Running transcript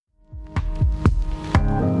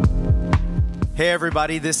Hey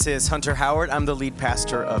everybody, this is Hunter Howard. I'm the lead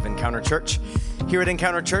pastor of Encounter Church. Here at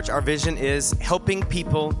Encounter Church, our vision is helping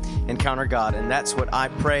people encounter God, and that's what I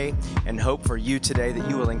pray and hope for you today, that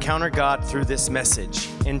you will encounter God through this message.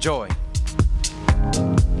 Enjoy.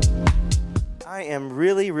 I am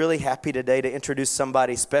really happy today to introduce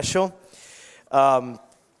somebody special.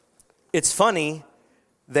 It's funny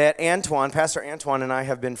that Pastor Antoine and I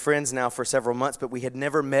have been friends now for several months, but we had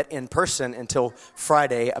never met in person until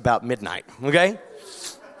Friday about midnight, okay?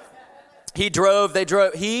 He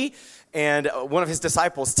and one of his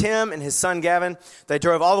disciples, Tim, and his son, Gavin, they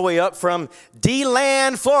drove all the way up from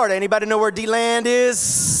DeLand, Florida. Anybody know where DeLand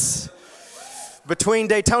is? Between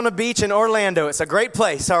Daytona Beach and Orlando. It's a great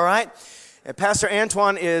place, all right? And Pastor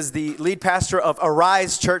Antoine is the lead pastor of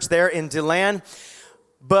Arise Church there in DeLand.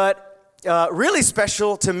 But really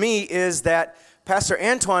special to me is that Pastor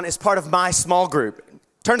Antoine is part of my small group.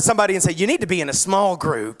 Turn to somebody and say, you need to be in a small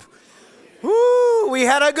group. Woo, we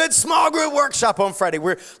had a good small group workshop on Friday.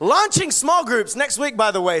 We're launching small groups next week,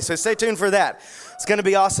 by the way, so stay tuned for that. It's going to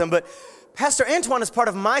be awesome. But Pastor Antoine is part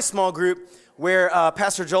of my small group where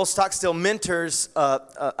Pastor Joel Stockstill mentors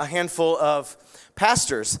a handful of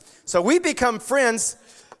pastors. So we become friends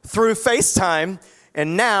through FaceTime,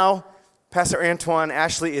 and now Pastor Antoine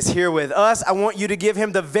Ashley is here with us. I want you to give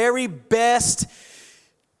him the very best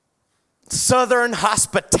Southern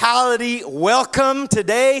hospitality welcome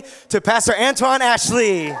today to Pastor Antoine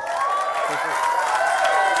Ashley.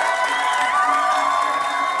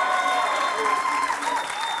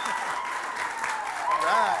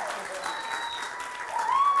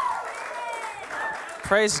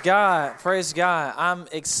 Praise God. Praise God. I'm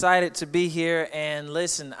excited to be here. And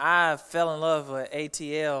listen, I fell in love with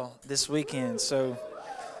ATL this weekend. So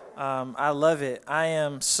I love it. I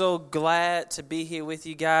am so glad to be here with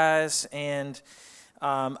you guys. And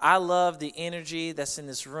I love the energy that's in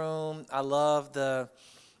this room. I love the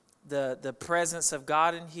presence of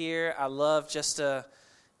God in here. I love just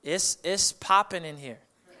it's popping in here.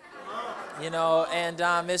 You know, and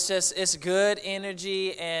it's good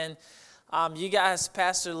energy. And you guys,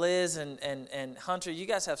 Pastor Liz and Hunter, you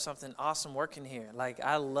guys have something awesome working here. Like,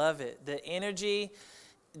 I love it. The energy,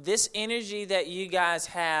 this energy that you guys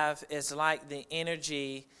have is like the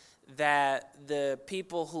energy that the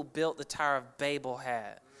people who built the Tower of Babel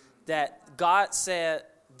had. That God said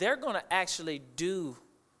they're going to actually do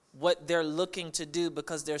what they're looking to do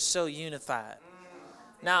because they're so unified.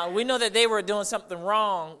 Now, we know that they were doing something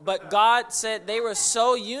wrong, but God said they were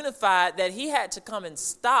so unified that he had to come and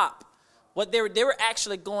stop what they were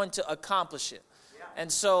actually going to accomplish it. And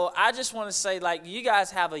so I just want to say, like, you guys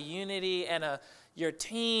have a unity and your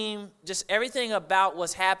team, just everything about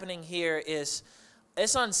what's happening here it's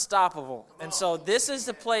unstoppable. And so this is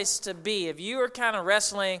the place to be. If you are kind of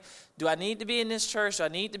wrestling, do I need to be in this church? Do I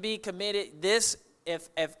need to be committed?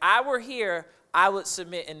 If I were here, I would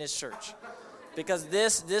submit in this church. Because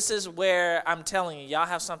this is where I'm telling you, y'all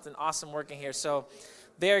have something awesome working here. So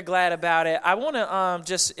very glad about it. I want to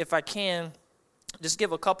just, if I can, just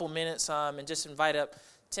give a couple minutes and just invite up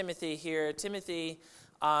Timothy here. Timothy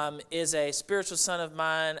is a spiritual son of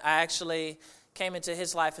mine. I actually came into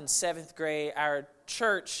his life in 7th grade. Our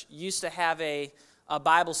church used to have a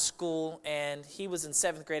Bible school, and he was in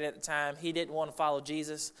 7th grade at the time. He didn't want to follow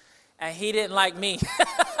Jesus, and he didn't like me.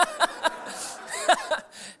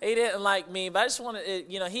 He didn't like me, but I just wanted,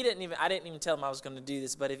 I didn't even tell him I was going to do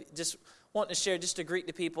this, but if just wanting to share, just to greet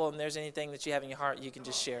the people, and there's anything that you have in your heart, you can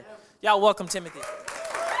just share. Y'all welcome Timothy.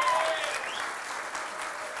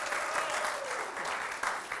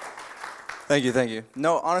 Thank you.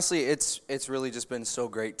 No, honestly, it's really just been so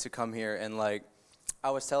great to come here, and like I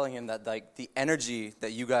was telling him that like the energy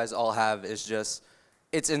that you guys all have is just,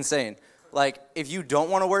 it's insane. Like if you don't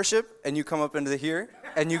want to worship and you come up into here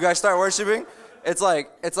and you guys start worshiping, it's like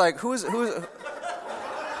who's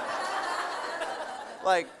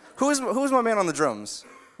like who's my man on the drums?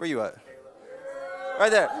 Where you at? Right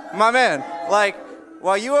there, my man. Like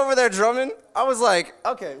while you over there drumming, I was like,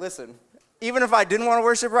 okay, listen. Even if I didn't want to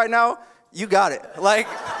worship right now, you got it. Like,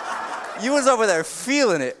 you was over there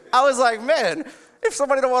feeling it. I was like, man, if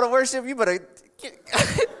somebody don't want to worship, you better,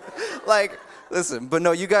 like, listen. But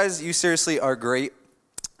no, you guys, you seriously are great.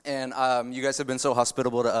 And you guys have been so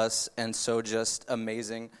hospitable to us and so just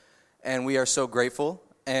amazing. And we are so grateful.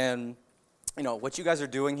 And, you know, what you guys are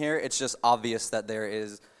doing here, it's just obvious that there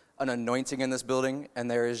is an anointing in this building. And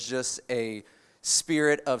there is just a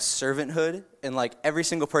spirit of servanthood, and like every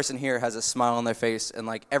single person here has a smile on their face, and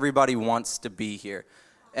like everybody wants to be here,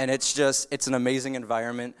 and it's an amazing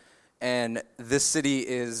environment, and this city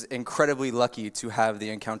is incredibly lucky to have the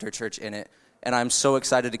Encounter Church in it, and I'm so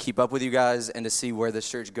excited to keep up with you guys and to see where this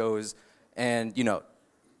church goes, and,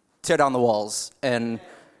 tear down the walls. And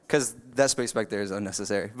because that space back there is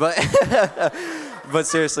unnecessary. But, but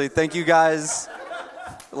seriously, thank you guys.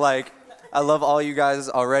 Like, I love all you guys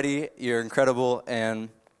already. You're incredible. And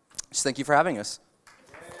just thank you for having us.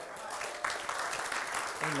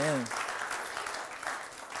 Amen.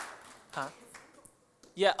 Huh?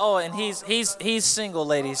 Yeah. Oh, and he's single,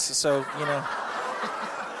 ladies. So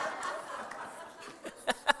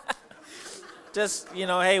just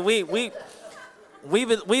hey, we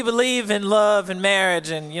believe in love and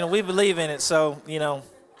marriage, and we believe in it. So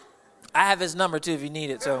I have his number too if you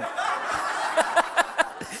need it. So.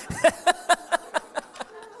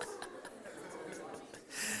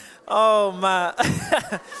 Oh my.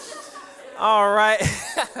 All right.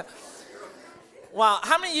 Wow.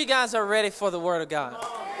 How many of you guys are ready for the Word of God?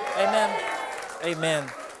 Amen. Amen.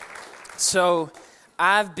 So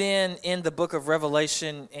I've been in the book of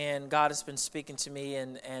Revelation, and God has been speaking to me,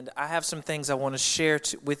 and I have some things I want to share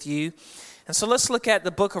with you. And so let's look at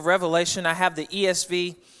the book of Revelation. I have the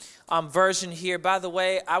ESV version here. By the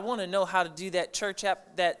way, I want to know how to do that church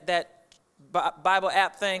app, that Bible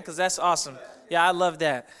app thing, because that's awesome. Yeah, I love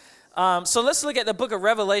that. So let's look at the book of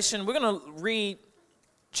Revelation. We're going to read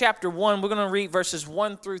chapter 1. We're going to read verses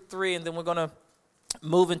 1 through 3, and then we're going to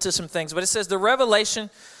move into some things. But it says, the revelation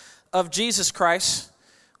of Jesus Christ,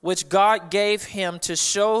 which God gave him to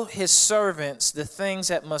show his servants the things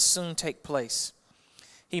that must soon take place.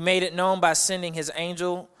 He made it known by sending his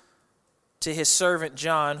angel to his servant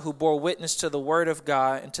John, who bore witness to the word of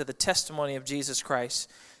God and to the testimony of Jesus Christ,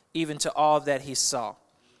 even to all that he saw.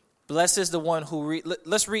 Blessed is the one who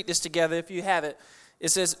let's read this together if you have it. It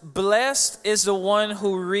says, blessed is the one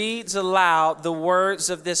who reads aloud the words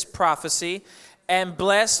of this prophecy, and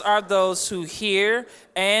blessed are those who hear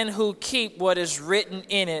and who keep what is written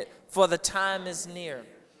in it, for the time is near.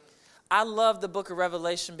 I love the book of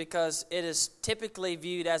Revelation because it is typically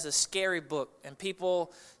viewed as a scary book, and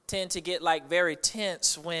people tend to get very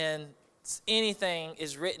tense when anything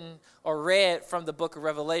is written or read from the book of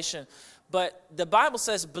Revelation. But the Bible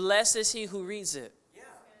says, blessed is he who reads it. Yeah.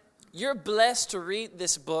 You're blessed to read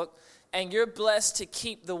this book, and you're blessed to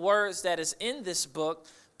keep the words that is in this book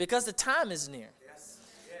because the time is near. Yes.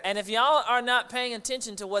 Yes. And if y'all are not paying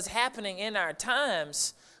attention to what's happening in our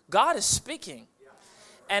times, God is speaking. Yeah.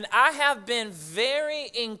 And I have been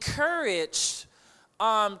very encouraged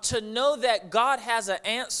to know that God has an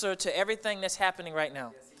answer to everything that's happening right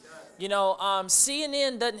now. Yes,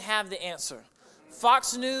 CNN doesn't have the answer.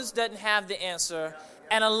 Fox News doesn't have the answer,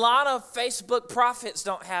 and a lot of Facebook prophets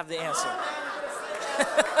don't have the answer.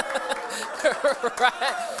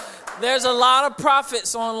 Right? There's a lot of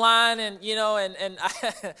prophets online, and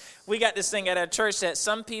we got this thing at our church that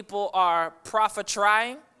some people are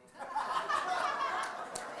prophet-trying.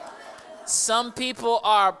 Some people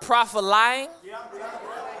are prophet-lying.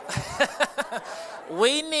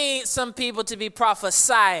 We need some people to be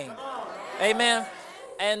prophesying. Amen.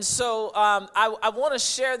 And so I want to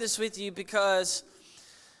share this with you because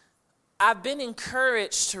I've been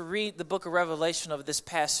encouraged to read the book of Revelation over this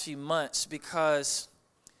past few months, because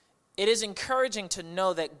it is encouraging to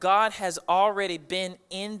know that God has already been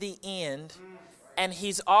in the end, and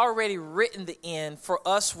he's already written the end for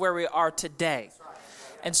us where we are today.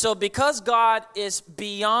 And so because God is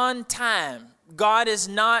beyond time,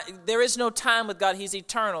 there is no time with God. He's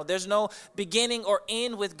eternal. There's no beginning or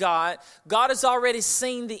end with God. God has already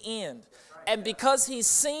seen the end. And because he's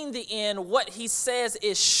seen the end, what he says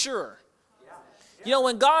is sure.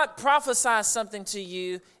 When God prophesies something to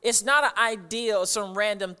you, it's not an idea or some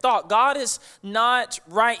random thought. God is not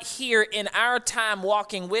right here in our time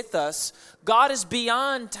walking with us. God is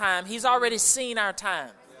beyond time. He's already seen our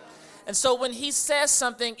time. And so when he says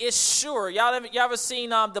something, it's sure. Y'all ever seen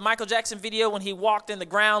the Michael Jackson video when he walked and the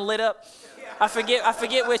ground lit up? I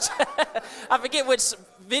forget which I forget which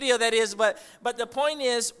video that is, but the point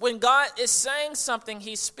is, when God is saying something,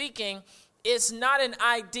 he's speaking. It's not an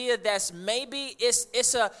idea that's maybe.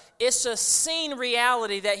 It's a seen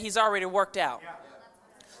reality that he's already worked out.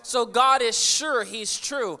 So God is sure, he's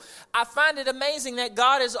true. I find it amazing that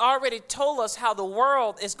God has already told us how the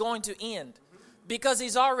world is going to end, because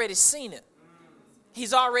he's already seen it.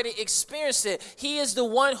 He's already experienced it. He is the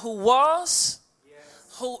one who was,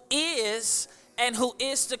 who is, and who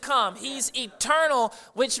is to come. He's eternal,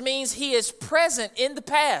 which means he is present in the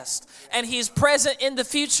past, and he's present in the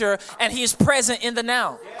future, and he's present in the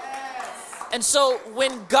now. And so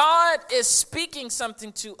when God is speaking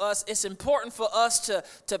something to us, it's important for us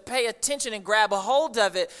to pay attention and grab a hold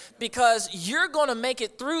of it, because you're going to make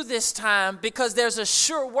it through this time because there's a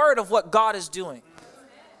sure word of what God is doing.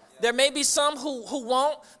 There may be some who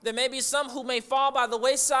won't. There may be some who may fall by the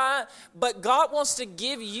wayside. But God wants to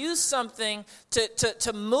give you something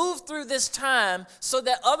to move through this time so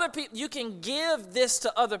that other people, you can give this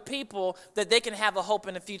to other people that they can have a hope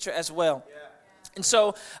in the future as well. Yeah. And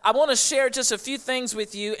so I want to share just a few things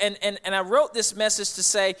with you. And I wrote this message to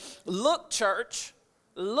say, look, church,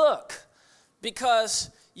 look.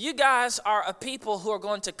 Because you guys are a people who are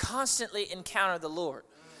going to constantly encounter the Lord.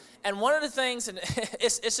 And one of the things, and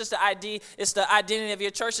it's just the ID, it's the identity of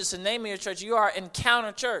your church, it's the name of your church. You are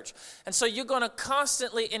Encounter Church. And so you're going to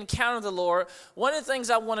constantly encounter the Lord. One of the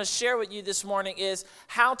things I want to share with you this morning is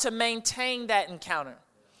how to maintain that encounter.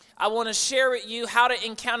 I want to share with you how to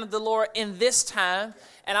encounter the Lord in this time.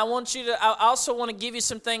 And I also want to give you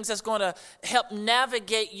some things that's going to help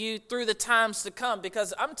navigate you through the times to come.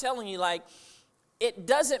 Because I'm telling you, like, it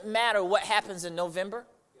doesn't matter what happens in November.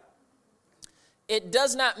 It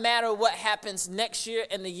does not matter what happens next year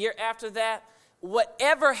and the year after that.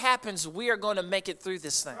 Whatever happens, we are going to make it through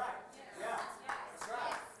this thing.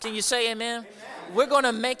 Can you say amen? We're going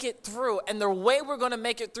to make it through. And the way we're going to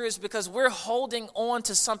make it through is because we're holding on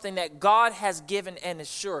to something that God has given and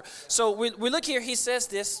is sure. So we look here, he says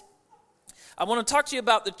this. I want to talk to you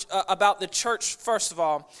about the church first of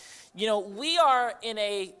all. You know, we are in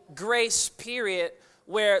a grace period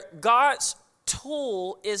where God's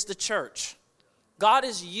tool is the church. God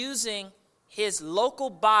is using his local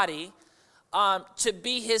body to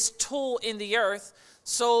be his tool in the earth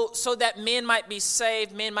so that men might be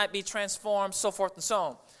saved, men might be transformed, so forth and so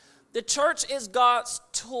on. The church is God's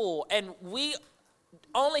tool, and we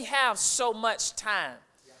only have so much time.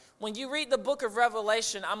 When you read the book of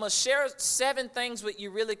Revelation, I'm going to share 7 things with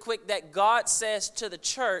you really quick that God says to the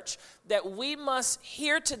church that we must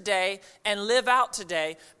hear today and live out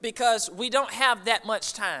today because we don't have that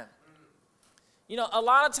much time. You know, a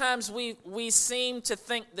lot of times we seem to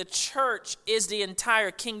think the church is the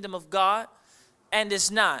entire kingdom of God, and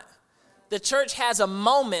it's not. The church has a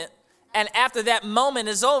moment, and after that moment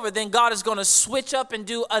is over, then God is going to switch up and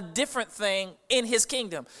do a different thing in his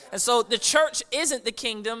kingdom. And so the church isn't the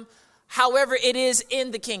kingdom, however, it is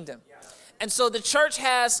in the kingdom. And so the church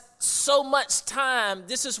has so much time.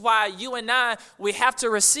 This is why you and I, we have to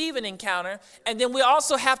receive an encounter, and then we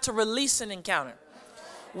also have to release an encounter.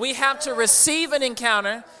 We have to receive an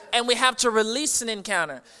encounter, and we have to release an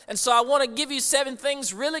encounter. And so I want to give you 7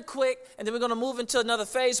 things really quick, and then we're going to move into another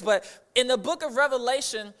phase. But in the book of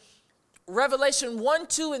Revelation 1,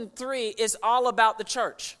 2, and 3 is all about the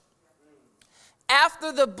church.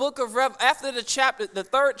 After the the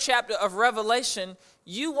 3rd chapter of Revelation,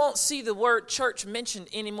 you won't see the word church mentioned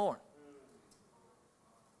anymore.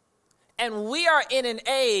 And we are in an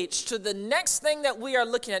age to the next thing that we are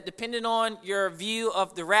looking at, depending on your view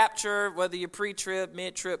of the rapture, whether you're pre-trib,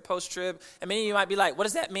 mid-trib, post-trib. I mean, you might be like, what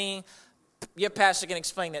does that mean? Your pastor can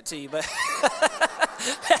explain that to you, but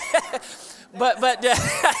I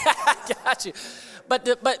got you.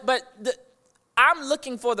 I'm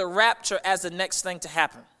looking for the rapture as the next thing to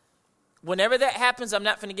happen. Whenever that happens, I'm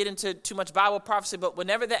not going to get into too much Bible prophecy, but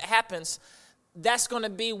whenever that happens, that's going to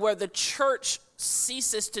be where the church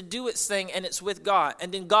ceases to do its thing and it's with God.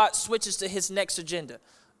 And then God switches to his next agenda.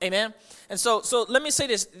 Amen? And so let me say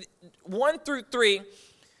this. 1 through 3,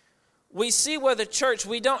 we see where the church,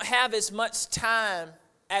 we don't have as much time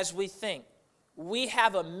as we think. We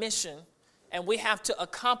have a mission, and we have to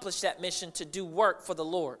accomplish that mission to do work for the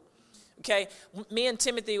Lord. Okay? Me and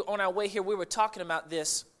Timothy, on our way here, we were talking about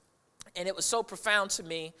this, and it was so profound to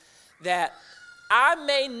me that I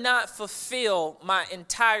may not fulfill my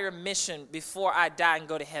entire mission before I die and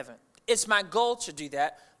go to heaven. It's my goal to do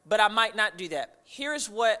that, but I might not do that. Here's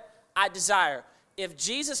what I desire. If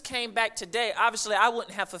Jesus came back today, obviously I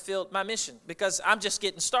wouldn't have fulfilled my mission because I'm just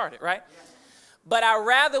getting started, right? Yeah. But I'd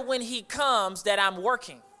rather when he comes that I'm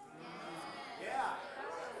working. Yeah.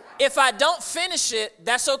 If I don't finish it,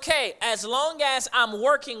 that's okay, as long as I'm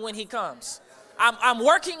working when he comes. I'm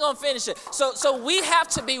working on finishing. So we have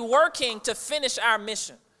to be working to finish our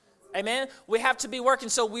mission. Amen? We have to be working.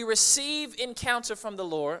 So we receive encounter from the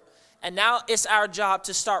Lord. And now it's our job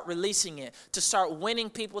to start releasing it, to start winning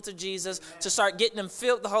people to Jesus, to start getting them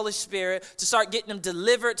filled with the Holy Spirit, to start getting them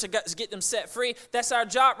delivered, to get them set free. That's our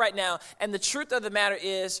job right now. And the truth of the matter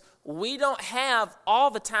is we don't have all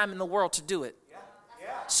the time in the world to do it.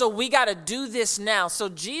 So we got to do this now. So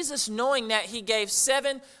Jesus, knowing that, he gave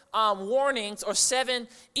 7 warnings or 7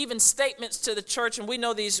 even statements to the church. And we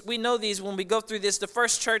know these when we go through this. The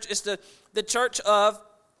first church is the church of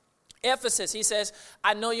Ephesus. He says,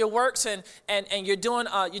 I know your works and you're doing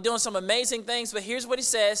some amazing things. But here's what he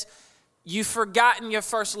says. You've forgotten your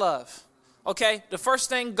first love. Okay? The first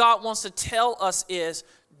thing God wants to tell us is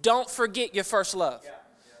don't forget your first love.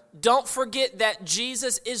 Don't forget that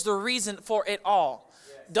Jesus is the reason for it all.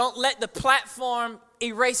 Don't let the platform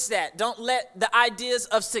erase that. Don't let the ideas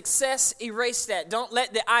of success erase that. Don't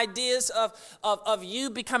let the ideas of you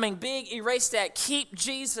becoming big erase that. Keep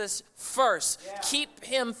Jesus first. Yeah. Keep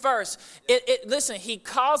him first. Listen, he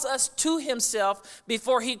calls us to himself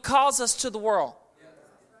before he calls us to the world.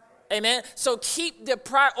 Amen. So keep the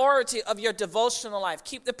priority of your devotional life.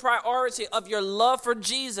 Keep the priority of your love for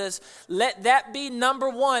Jesus. Let that be number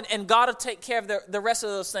one, and God will take care of the rest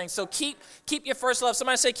of those things. So keep your first love.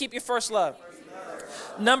 Somebody say, keep your first love.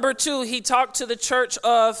 Number two, he talked to the church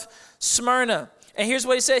of Smyrna. And here's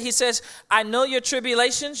what he said. He says, I know your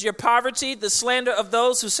tribulations, your poverty, the slander of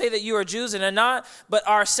those who say that you are Jews and are not, but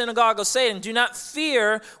are synagogue of Satan. Do not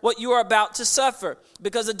fear what you are about to suffer,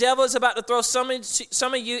 because the devil is about to throw some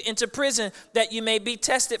of you into prison that you may be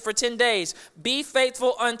tested for 10 days. Be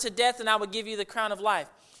faithful unto death, and I will give you the crown of life.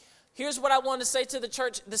 Here's what I want to say to the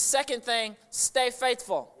church. The second thing, stay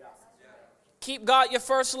faithful. Keep God your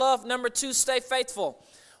first love. Number two, stay faithful.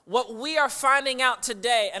 What we are finding out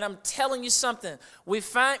today, and I'm telling you something, we're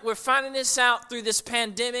finding this out through this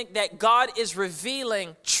pandemic, that God is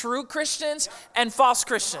revealing true Christians and false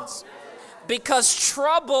Christians. Because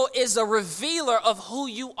trouble is a revealer of who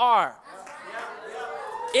you are.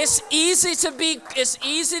 It's easy to be,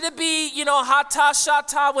 hata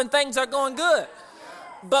shata when things are going good.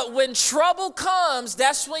 But when trouble comes,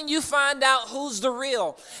 that's when you find out who's the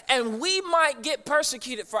real. And we might get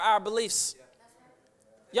persecuted for our beliefs.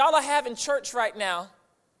 Y'all are having church right now,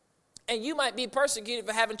 and you might be persecuted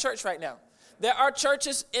for having church right now. There are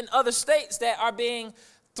churches in other states that are being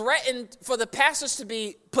threatened for the pastors to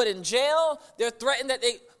be put in jail. They're threatened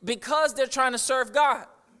because they're trying to serve God.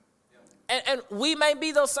 And we may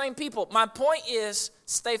be those same people. My point is,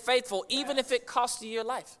 stay faithful, even if it costs you your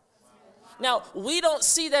life. Now, we don't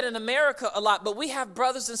see that in America a lot, but we have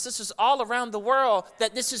brothers and sisters all around the world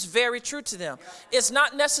that this is very true to them. It's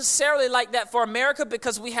not necessarily like that for America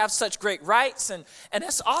because we have such great rights, and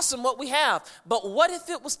that's awesome what we have. But what if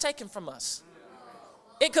it was taken from us?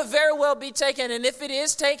 It could very well be taken, and if it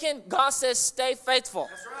is taken, God says stay faithful.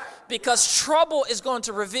 Because trouble is going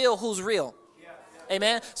to reveal who's real.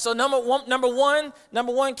 Amen. So number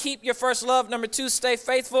one, keep your first love. Number two, stay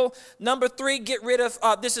faithful. Number three, get rid of,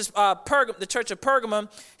 this is the church of Pergamum.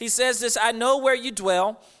 He says this, I know where you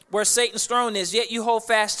dwell, where Satan's throne is, yet you hold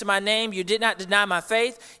fast to my name. You did not deny my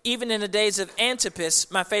faith, even in the days of Antipas,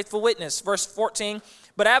 my faithful witness. Verse 14,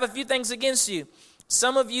 but I have a few things against you.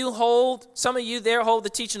 Some of you there hold the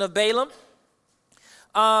teaching of Balaam,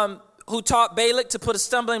 who taught Balak to put a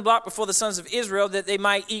stumbling block before the sons of Israel, that they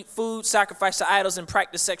might eat food sacrificed to idols and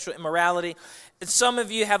practice sexual immorality. And some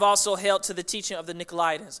of you have also held to the teaching of the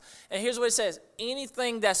Nicolaitans. And here's what it says.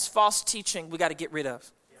 Anything that's false teaching, we got to get rid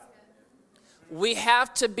of. We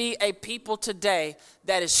have to be a people today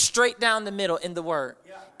that is straight down the middle in the word.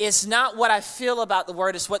 It's not what I feel about the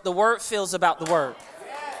word. It's what the word feels about the word.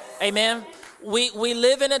 Amen. We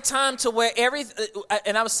live in a time to where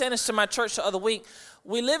and I was saying this to my church the other week,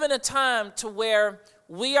 we live in a time to where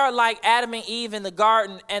we are like Adam and Eve in the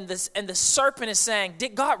garden, and the serpent is saying,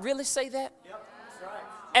 did God really say that? Yep, that's right.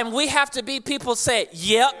 And we have to be people say,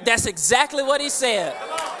 yep, that's exactly what he said.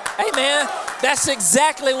 Amen. That's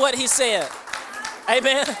exactly what he said.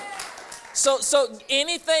 Amen. So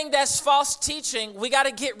anything that's false teaching, we got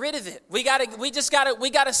to get rid of it. We got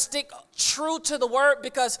to stick true to the word,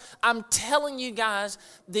 because I'm telling you guys,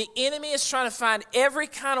 the enemy is trying to find every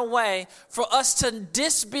kind of way for us to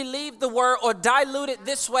disbelieve the word or dilute it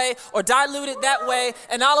this way or dilute it that way.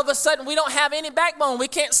 And all of a sudden we don't have any backbone. We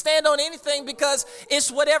can't stand on anything because it's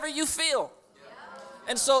whatever you feel.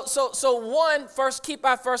 And so one, first, keep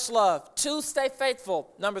our first love. Two, stay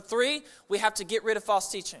faithful. Number three, we have to get rid of false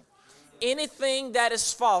teaching. Anything that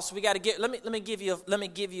is false, we got to get. Let me give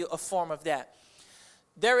you a form of that.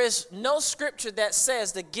 There is no scripture that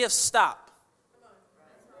says the gifts stop.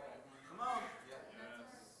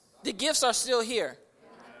 The gifts are still here.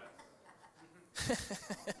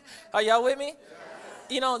 Are y'all with me?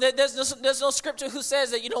 There's no scripture who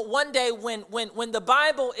says that, one day when the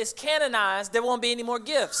Bible is canonized, there won't be any more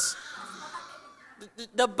gifts.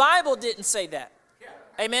 The Bible didn't say that.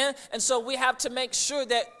 Amen. And so we have to make sure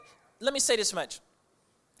that, let me say this much.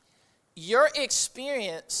 Your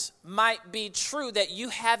experience might be true that you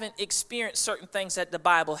haven't experienced certain things that the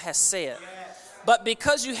Bible has said. But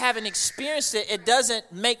because you haven't experienced it, it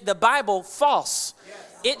doesn't make the Bible false.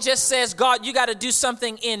 It just says, God, you got to do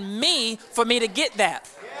something in me for me to get that.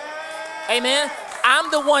 Amen. I'm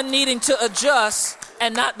the one needing to adjust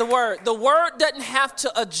and not the word. The word doesn't have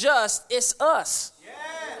to adjust. It's us.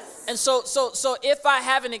 And so if I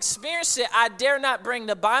haven't experienced it, I dare not bring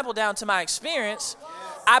the Bible down to my experience.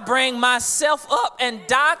 I bring myself up and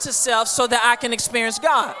die to self so that I can experience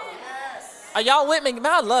God. Are y'all with me? Man,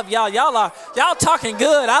 I love y'all. Y'all talking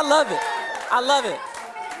good. I love it.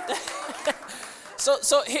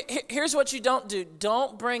 So here's what you don't do.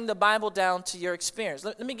 Don't bring the Bible down to your experience.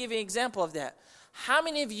 Let me give you an example of that. How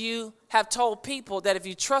many of you have told people that if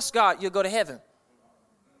you trust God, you'll go to heaven?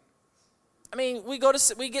 I mean, we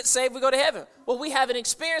get saved, we go to heaven. Well, we haven't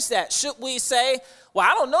experienced that. Should we say, well,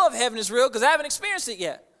 I don't know if heaven is real because I haven't experienced it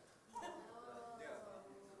yet?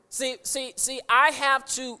 See, I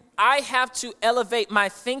have to elevate my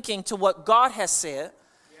thinking to what God has said.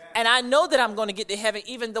 And I know that I'm going to get to heaven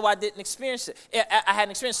even though I didn't experience it. I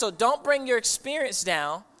hadn't experienced it. So don't bring your experience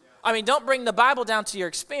down. Don't bring the Bible down to your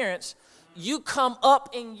experience. You come up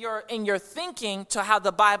in your thinking to how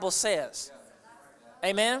the Bible says.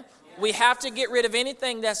 Amen? We have to get rid of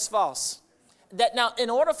anything that's false. Now, in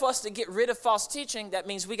order for us to get rid of false teaching, that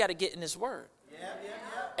means we got to get in His Word.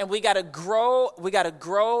 And we got to grow. We got to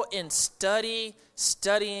grow in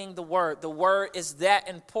studying the Word. The Word is that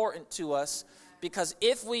important to us because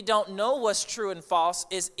if we don't know what's true and false,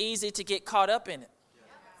 it's easy to get caught up in it.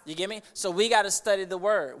 You get me? So we got to study the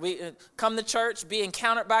Word. We come to church, be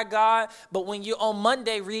encountered by God, but when you're on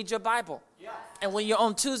Monday, read your Bible. And when you're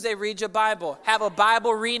on Tuesday, read your Bible. Have a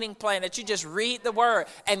Bible reading plan that you just read the Word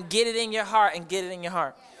and get it in your heart and get it in your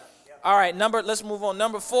heart. All right, let's move on.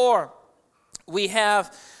 Number 4, we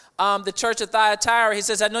have the church of Thyatira. He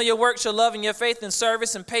says, I know your works, your love, and your faith and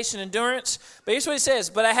service and patient endurance. But here's what he says.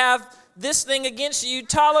 But I have this thing against you. You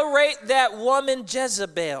tolerate that woman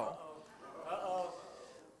Jezebel,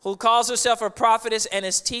 who calls herself a prophetess and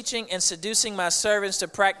is teaching and seducing my servants to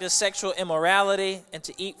practice sexual immorality and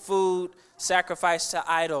to eat food sacrificed to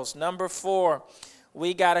idols. Number 4,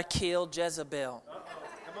 we got to kill Jezebel.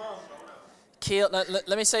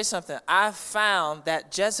 Let me say something. I found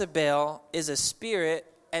that Jezebel is a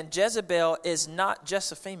spirit and Jezebel is not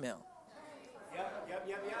just a female.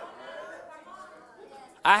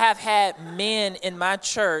 I have had men in my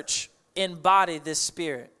church embody this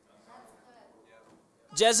spirit.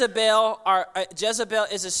 Jezebel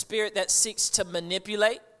is a spirit that seeks to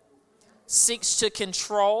manipulate, seeks to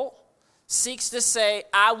control, seeks to say,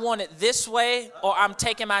 I want it this way or I'm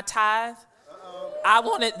taking my tithe. I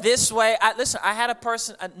want it this way. I had a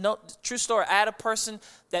person, true story, I had a person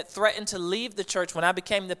that threatened to leave the church when I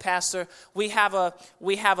became the pastor. We have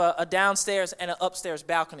a downstairs and an upstairs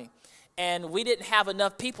balcony. And we didn't have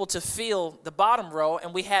enough people to fill the bottom row,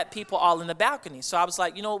 and we had people all in the balcony. So I was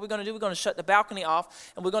like, you know what we're going to do? We're going to shut the balcony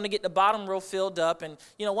off, and we're going to get the bottom row filled up. And,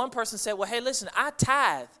 one person said, well, hey, listen, I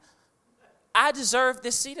tithe. I deserve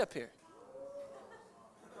this seat up here.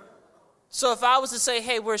 So if I was to say,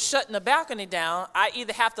 hey, we're shutting the balcony down, I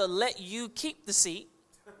either have to let you keep the seat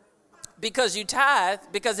because you tithe,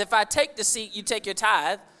 because if I take the seat, you take your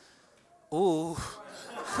tithe. Ooh.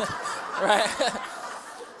 Right?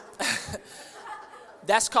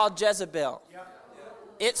 That's called Jezebel.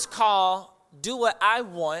 It's called do what I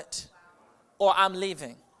want or I'm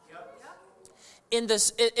leaving. In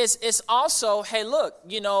this, it's also, hey, look,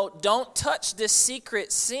 don't touch this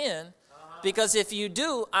secret sin because if you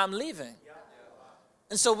do, I'm leaving.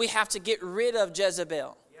 And so we have to get rid of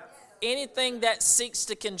Jezebel. Anything that seeks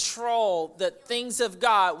to control the things of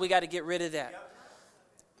God, we got to get rid of that.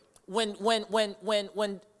 When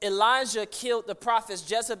Elijah killed the prophets,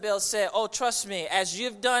 Jezebel said, oh, trust me, as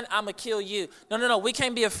you've done, I'm going to kill you. No, we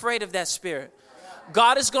can't be afraid of that spirit.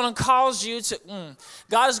 God is going to cause you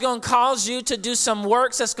to do some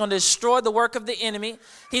works that's going to destroy the work of the enemy.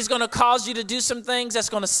 He's going to cause you to do some things that's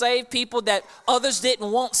going to save people that others didn't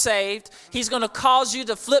want saved. He's going to cause you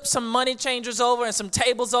to flip some money changers over and some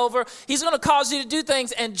tables over. He's going to cause you to do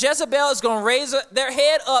things, and Jezebel is going to raise their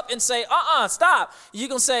head up and say, stop. You're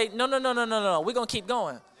going to say, no. We're going to keep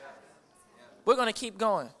going. We're going to keep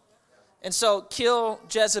going. And so kill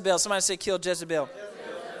Jezebel. Somebody say kill Jezebel.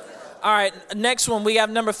 All right, next one, we have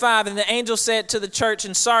number 5. And the angel said to the church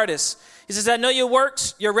in Sardis, he says, I know your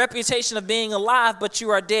works, your reputation of being alive, but you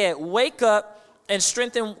are dead. Wake up and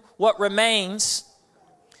strengthen what remains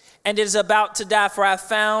and it is about to die, for I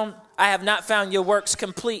have not found your works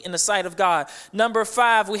complete in the sight of God. Number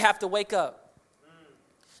 5, we have to wake up.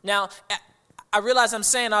 Now, I realize I'm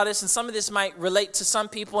saying all this, and some of this might relate to some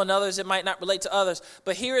people and others, it might not relate to others.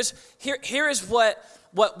 But here is what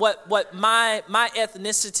my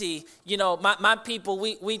ethnicity, my people,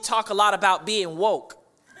 we talk a lot about being woke.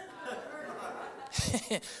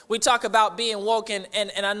 We talk about being woke, and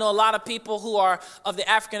I know a lot of people who are of the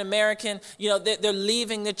African American, they're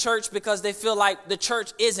leaving the church because they feel like the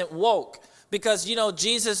church isn't woke. Because,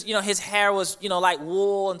 Jesus, his hair was, like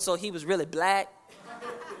wool, and so he was really black.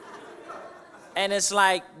 And it's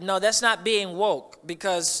like, no, that's not being woke,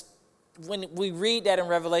 because when we read that in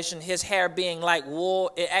Revelation, his hair being like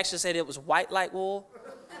wool, it actually said it was white like wool.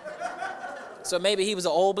 So maybe he was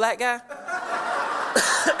an old black guy.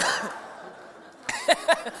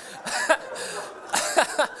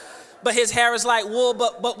 But his hair is like wool,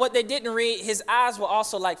 but what they didn't read, his eyes were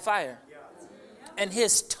also like fire. And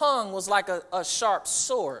his tongue was like a sharp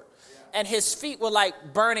sword. And his feet were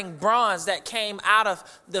like burning bronze that came out of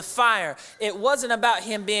the fire. It wasn't about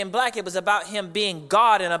him being black. It was about him being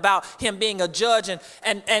God and about him being a judge. And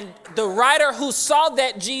the writer who saw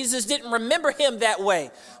that Jesus didn't remember him that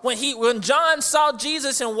way. When John saw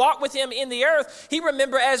Jesus and walked with him in the earth, he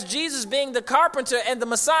remembered as Jesus being the carpenter and the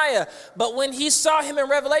Messiah. But when he saw him in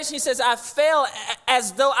Revelation, he says, I fell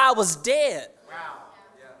as though I was dead. Wow.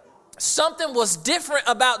 Yeah. Something was different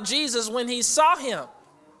about Jesus when he saw him.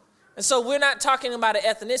 And so we're not talking about an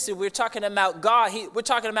ethnicity. We're talking about God. We're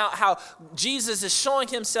talking about how Jesus is showing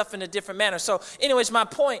himself in a different manner. So anyways, my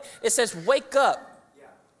point, it says, wake up.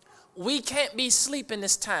 We can't be asleep in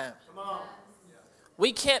this time.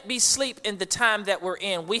 We can't be asleep in the time that we're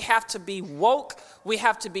in. We have to be woke. We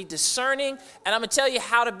have to be discerning. And I'm going to tell you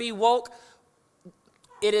how to be woke.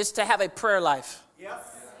 It is to have a prayer life. Yes.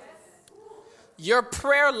 Your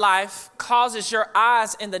prayer life causes your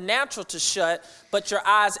eyes in the natural to shut, but your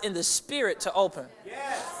eyes in the spirit to open.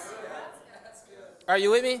 Yes. Are you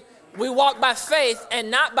with me? We walk by faith and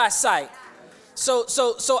not by sight. So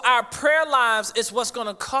our prayer lives is what's going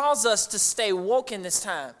to cause us to stay woke in this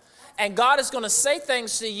time. And God is going to say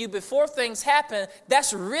things to you before things happen.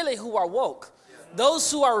 That's really who are woke. Those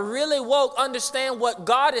who are really woke understand what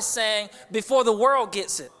God is saying before the world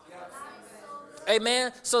gets it.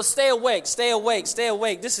 Amen. So stay awake, stay awake, stay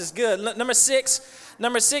awake. This is good. Number six,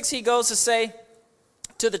 he goes to say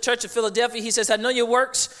to the church of Philadelphia, he says, I know your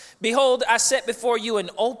works. Behold, I set before you an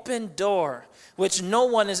open door, which no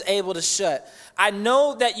one is able to shut. I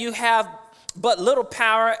know that you have but little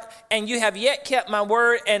power, and you have yet kept my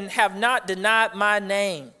word and have not denied my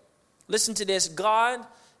name. Listen to this. God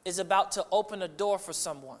is about to open a door for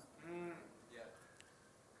someone.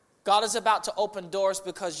 God is about to open doors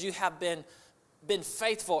because you have been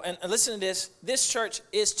faithful. And listen to this. This church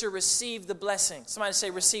is to receive the blessing. Somebody say,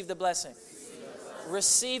 receive the blessing.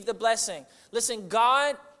 Receive the blessing. Listen,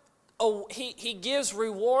 God, he gives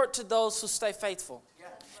reward to those who stay faithful.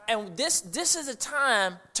 And this is a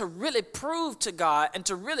time to really prove to God and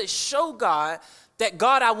to really show God that,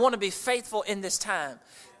 God, I want to be faithful in this time.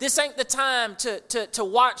 This ain't the time to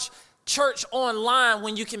watch church online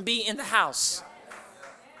when you can be in the house.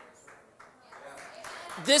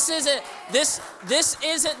 This isn't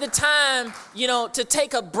the time, to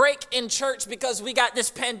take a break in church because we got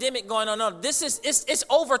this pandemic going on. No, it's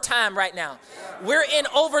overtime right now. We're in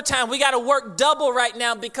overtime. We got to work double right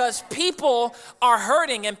now because people are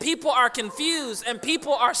hurting and people are confused and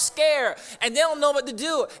people are scared and they don't know what to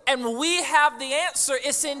do. And we have the answer.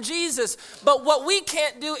 It's in Jesus. But what we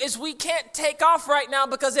can't do is we can't take off right now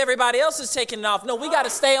because everybody else is taking off. No, we got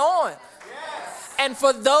to stay on. And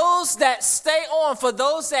for those that stay on, for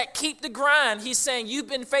those that keep the grind, he's saying, you've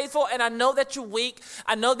been faithful, and I know that you're weak.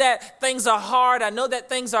 I know that things are hard. I know that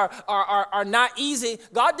things are not easy.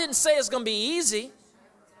 God didn't say it's going to be easy.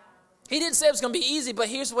 He didn't say it was going to be easy, but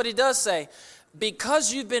here's what he does say.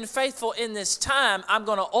 Because you've been faithful in this time, I'm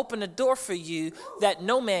going to open a door for you that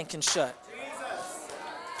no man can shut.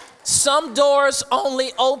 Some doors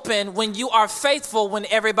only open when you are faithful when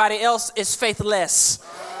everybody else is faithless.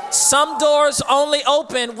 Some doors only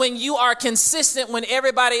open when you are consistent when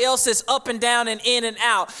everybody else is up and down and in and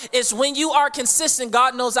out. It's when you are consistent,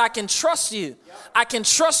 God knows I can trust you. I can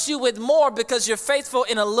trust you with more because you're faithful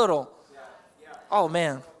in a little. Oh,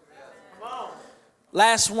 man.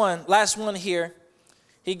 Last one here.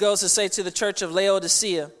 He goes to say to the church of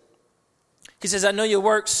Laodicea, he says, I know your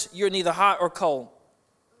works, you're neither hot or cold.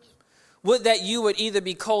 Would that you would either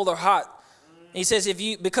be cold or hot. He says,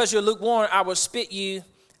 because you're lukewarm, I will spit you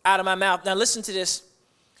out of my mouth. Now listen to this.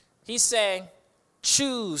 He's saying,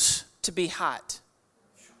 choose to be hot.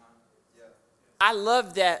 I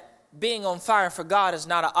love that being on fire for God is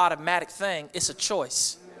not an automatic thing. It's a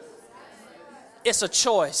choice. It's a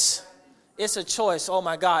choice. It's a choice. Oh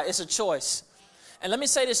my God, it's a choice. And let me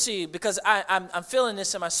say this to you because I'm feeling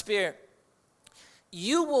this in my spirit.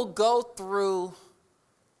 You will go through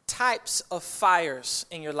types of fires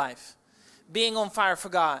in your life. Being on fire for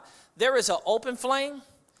God. There is an open flame.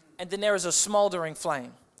 And then there is a smoldering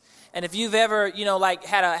flame. And if you've ever,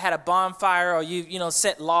 had a bonfire or you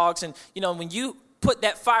set logs and, when you put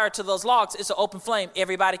that fire to those logs, it's an open flame.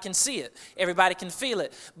 Everybody can see it. Everybody can feel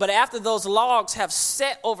it. But after those logs have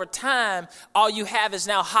set over time, all you have is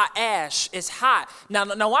now hot ash. It's hot.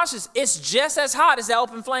 Now watch this. It's just as hot as that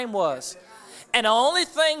open flame was. And the only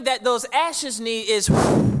thing that those ashes need is...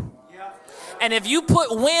 And if you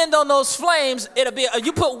put wind on those flames,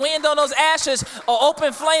 you put wind on those ashes, an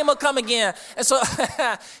open flame will come again. And so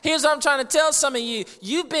here's what I'm trying to tell some of you.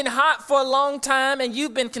 You've been hot for a long time, and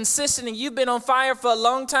you've been consistent, and you've been on fire for a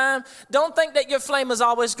long time. Don't think that your flame is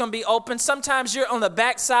always going to be open. Sometimes you're on the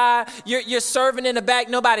backside. You're serving in the back.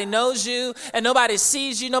 Nobody knows you, and nobody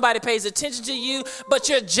sees you. Nobody pays attention to you. But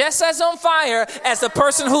you're just as on fire as the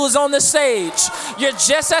person who's on the stage. You're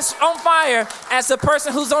just as on fire as the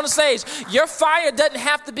person who's on the stage. Your fire doesn't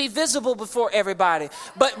have to be visible before everybody,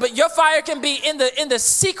 but your fire can be in the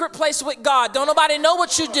secret place with God. Don't nobody know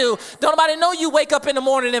what you do. Don't nobody know you wake up in the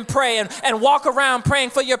morning and pray and walk around praying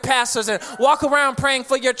for your pastors and walk around praying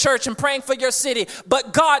for your church and praying for your city,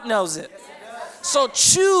 but God knows it. So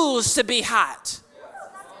choose to be hot.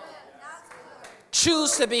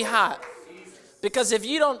 Choose to be hot, because if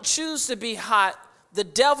you don't choose to be hot, the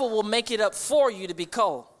devil will make it up for you to be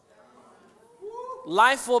cold.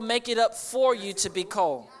 Life will make it up for you to be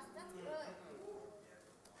cold.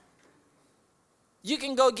 You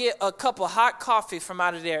can go get a cup of hot coffee from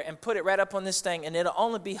out of there and put it right up on this thing, and it'll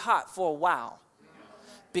only be hot for a while,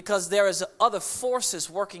 because there is other forces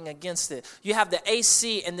working against it. You have the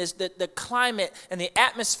AC and the climate and the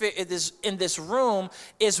atmosphere in this room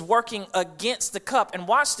is working against the cup. And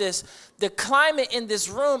watch this, the climate in this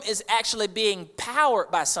room is actually being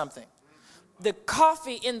powered by something. The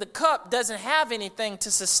coffee in the cup doesn't have anything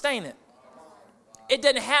to sustain it. It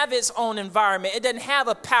doesn't have its own environment. It doesn't have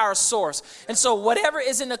a power source. And so whatever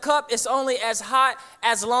is in the cup, it's only as hot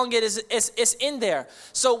as long as it's in there.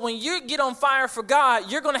 So when you get on fire for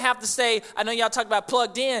God, you're going to have to stay, I know y'all talk about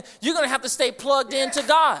plugged in, you're going to have to stay plugged into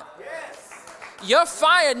God. Your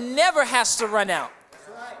fire never has to run out.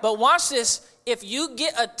 But watch this. If you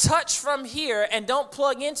get a touch from here and don't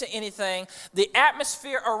plug into anything, the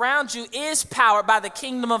atmosphere around you is powered by the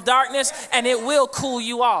kingdom of darkness, and it will cool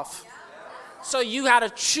you off. So you got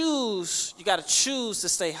to choose. You got to choose to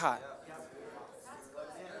stay hot.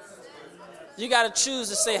 You got to choose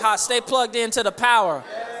to stay hot. Stay plugged into the power.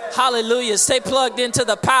 Hallelujah. Stay plugged into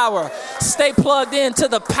the power. Stay plugged into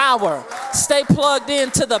the power. Stay plugged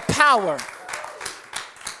into the power.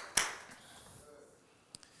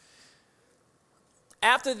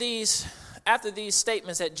 After these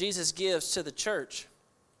statements that Jesus gives to the church,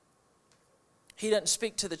 he doesn't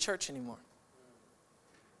speak to the church anymore.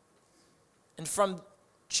 And from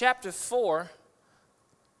chapter 4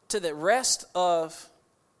 to the rest of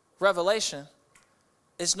Revelation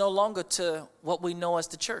is no longer to what we know as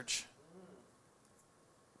the church.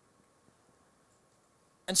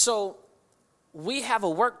 And so we have a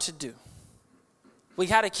work to do. We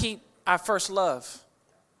got to keep our first love.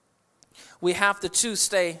 We have to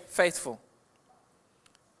stay faithful.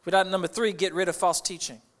 Without number 3, get rid of false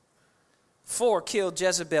teaching. 4, kill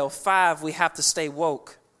Jezebel. 5, we have to stay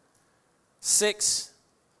woke. 6,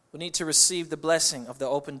 we need to receive the blessing of the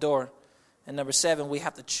open door. And number 7, we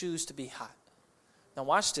have to choose to be hot. Now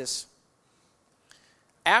watch this.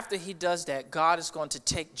 After he does that, God is going to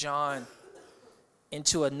take John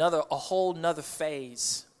into a whole nother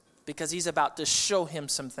phase, because he's about to show him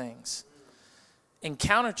some things.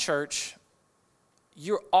 Encounter Church,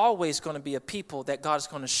 you're always going to be a people that God is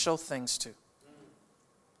going to show things to.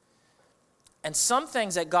 And some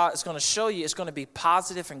things that God is going to show you is going to be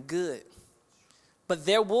positive and good. But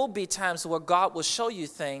there will be times where God will show you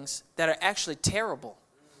things that are actually terrible.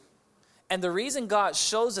 And the reason God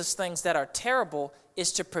shows us things that are terrible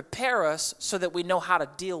is to prepare us so that we know how to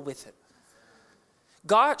deal with it.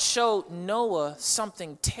 God showed Noah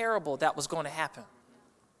something terrible that was going to happen.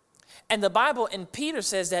 And the Bible in Peter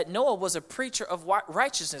says that Noah was a preacher of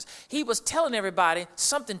righteousness. He was telling everybody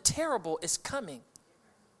something terrible is coming.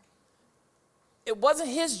 It wasn't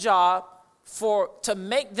his job to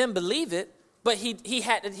make them believe it, but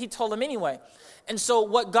he told them anyway. And so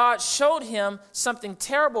what God showed him, something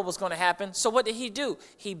terrible was going to happen. So what did he do?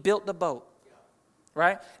 He built the boat.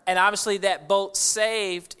 Right? And obviously that boat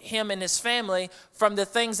saved him and his family from the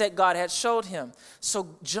things that God had showed him.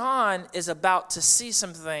 So John is about to see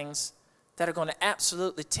some things that are going to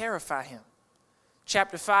absolutely terrify him.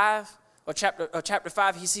 Chapter 5,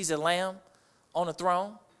 he sees a lamb on a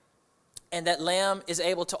throne, and that lamb is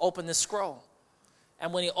able to open the scroll.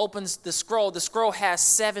 And when he opens the scroll has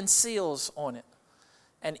 7 seals on it.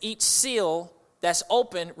 And each seal that's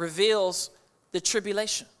open reveals the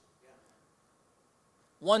tribulation.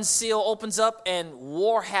 One seal opens up and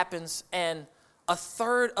war happens, and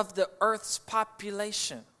 1/3 of the earth's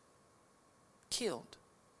population killed.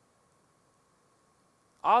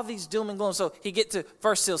 All these doom and gloom. So he get to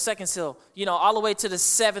first seal, second seal, all the way to the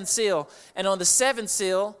seventh seal. And on the seventh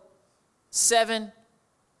seal, 7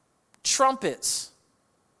 trumpets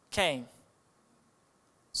came.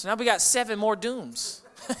 So now we got 7 more dooms.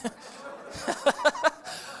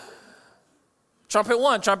 Trumpet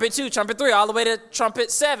 1, trumpet 2, trumpet 3, all the way to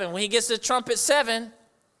trumpet 7. When he gets to trumpet 7,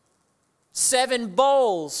 7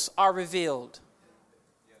 bowls are revealed.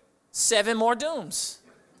 7 more dooms.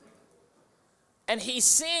 And he's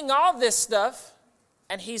seeing all this stuff,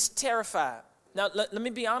 and he's terrified. Now, let me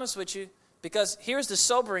be honest with you, because here's the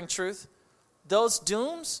sobering truth. Those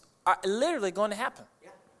dooms are literally going to happen.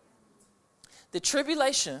 The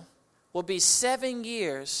tribulation will be 7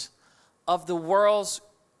 years of the world's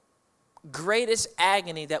greatest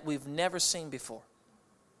agony that we've never seen before.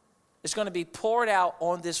 It's going to be poured out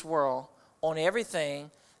on this world, on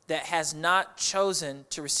everything that has not chosen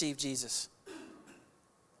to receive Jesus.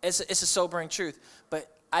 It's a sobering truth.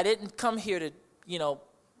 But I didn't come here to,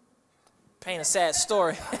 paint a sad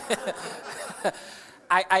story.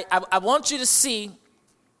 I want you to see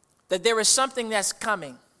that there is something that's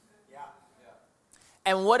coming.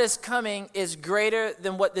 And what is coming is greater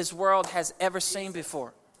than what this world has ever seen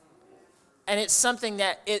before. And it's something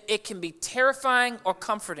that it can be terrifying or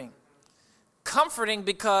comforting. Comforting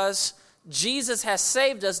because Jesus has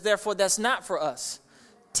saved us, therefore that's not for us.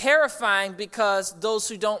 Terrifying because those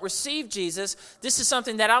who don't receive Jesus, this is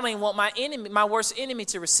something that I don't even want my worst enemy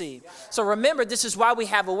to receive. So remember, this is why we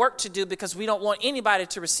have a work to do, because we don't want anybody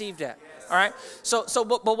to receive that. All right?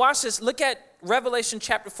 But watch this. Look at Revelation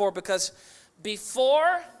chapter 4, because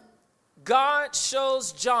before God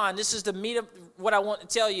shows John, this is the meat of what I want to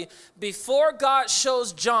tell you. Before God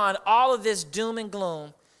shows John all of this doom and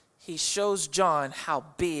gloom, he shows John how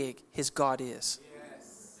big his God is.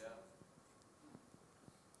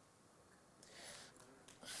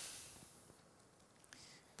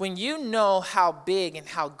 When you know how big and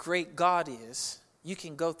how great God is, you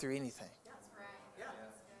can go through anything.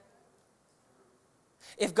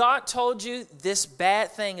 If God told you this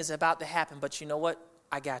bad thing is about to happen, but you know what?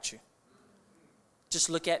 I got you. Just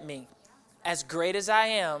look at me. As great as I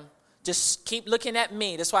am, just keep looking at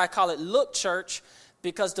me. That's why I call it Look Church,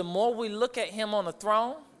 because the more we look at him on the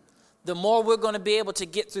throne, the more we're going to be able to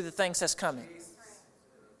get through the things that's coming.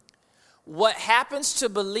 What happens to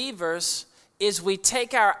believers is we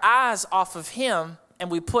take our eyes off of him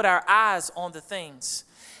and we put our eyes on the things.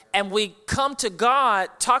 And we come to God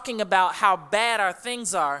talking about how bad our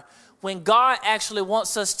things are, when God actually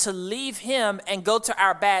wants us to leave him and go to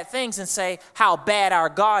our bad things and say how bad our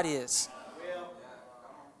God is.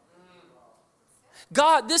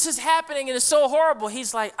 God, this is happening and it's so horrible.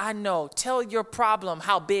 He's like, I know. Tell your problem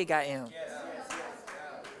how big I am.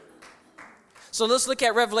 So let's look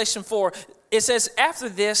at Revelation 4. It says, after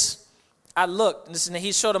this, I looked, and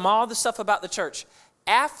he showed him all the stuff about the church.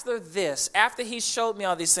 After this, after he showed me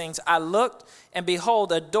all these things, I looked, and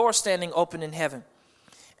behold, a door standing open in heaven.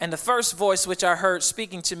 And the first voice which I heard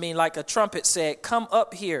speaking to me like a trumpet said, come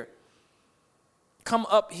up here,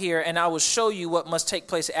 and I will show you what must take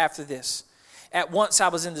place after this. At once I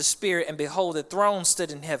was in the spirit, and behold, a throne stood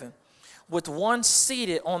in heaven, with one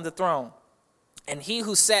seated on the throne. And he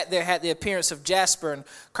who sat there had the appearance of jasper and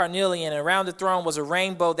carnelian, and around the throne was a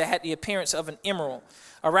rainbow that had the appearance of an emerald.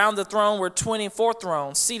 Around the throne were 24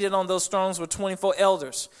 thrones. Seated on those thrones were 24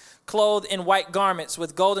 elders, clothed in white garments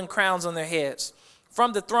with golden crowns on their heads.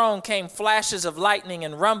 From the throne came flashes of lightning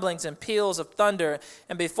and rumblings and peals of thunder.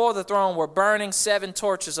 And before the throne were burning 7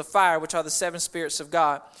 torches of fire, which are the 7 spirits of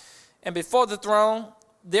God. And before the throne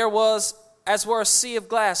there was as were a sea of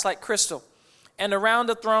glass like crystal. And around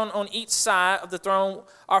the throne on each side of the throne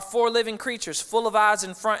are 4 living creatures, full of eyes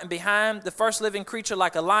in front and behind. The first living creature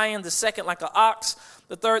like a lion, the second like an ox,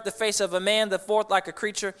 the third the face of a man, the fourth like a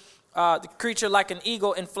creature, the creature like an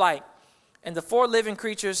eagle in flight. And the 4 living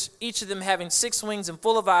creatures, each of them having 6 wings and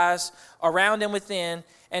full of eyes around and within,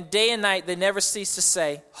 and day and night they never cease to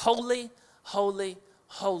say, Holy, holy,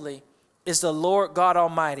 holy is the Lord God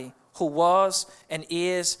Almighty, who was and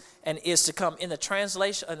is to come. In the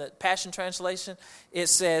translation, in the Passion Translation, it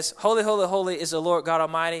says, Holy, holy, holy is the Lord God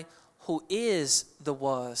Almighty, who is the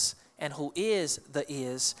was, and who is the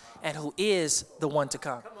is, and who is the one to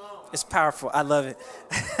come. It's powerful. I love it.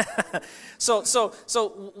 So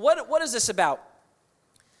what is this about?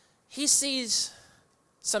 He sees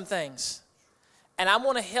some things, and I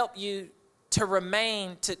want to help you to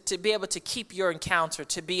remain, to be able to keep your encounter,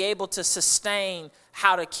 to be able to sustain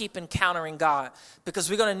how to keep encountering God, because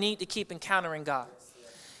we're going to need to keep encountering God.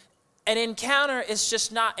 An encounter is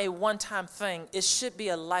just not a one-time thing. It should be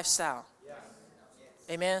a lifestyle.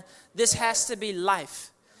 Amen. This has to be life.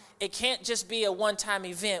 It can't just be a one-time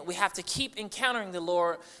event. We have to keep encountering the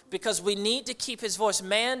Lord because we need to keep his voice.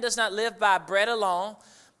 Man does not live by bread alone,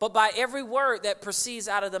 but by every word that proceeds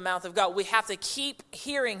out of the mouth of God. We have to keep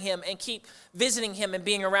hearing him and keep visiting him and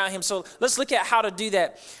being around him. So let's look at how to do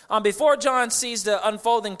that. Before John sees the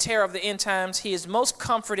unfolding terror of the end times, he is most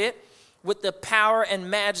comforted with the power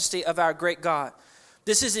and majesty of our great God.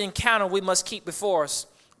 This is an encounter we must keep before us.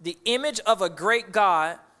 The image of a great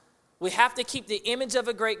God, we have to keep the image of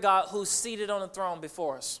a great God who's seated on the throne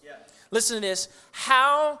before us. Yeah. Listen to this.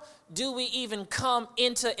 How do we even come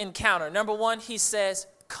into encounter? Number one, he says,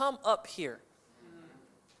 come up here.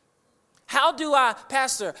 How do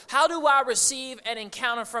I receive an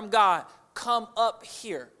encounter from God? Come up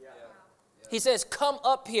here. He says, come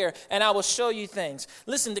up here and I will show you things.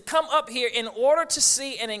 Listen, to come up here, in order to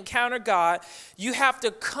see and encounter God, you have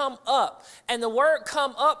to come up. And the word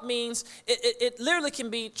come up means, it literally can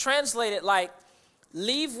be translated like,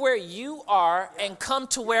 leave where you are and come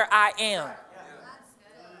to where I am.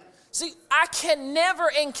 See, I can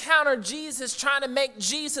never encounter Jesus trying to make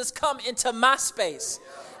Jesus come into my space.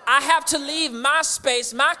 I have to leave my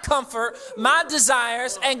space, my comfort, my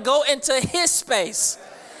desires, and go into his space.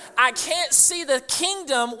 I can't see the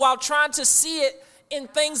kingdom while trying to see it in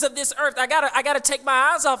things of this earth. I gotta take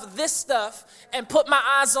my eyes off of this stuff and put my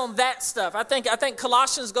eyes on that stuff. I think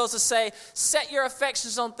Colossians goes to say, set your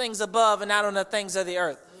affections on things above and not on the things of the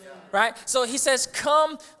earth. Yeah. Right? So he says,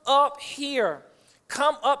 come up here.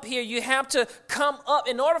 Come up here. You have to come up.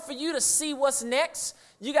 In order for you to see what's next,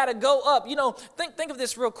 you got to go up. You know, think of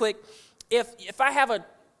this real quick. If I have a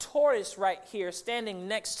tortoise right here standing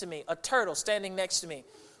next to me, a turtle standing next to me,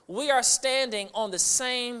 we are standing on the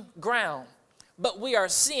same ground, but we are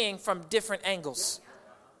seeing from different angles.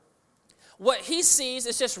 What he sees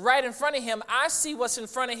is just right in front of him. I see what's in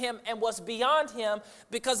front of him and what's beyond him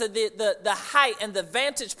because of the height and the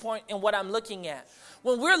vantage point in what I'm looking at.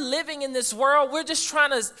 When we're living in this world, we're just trying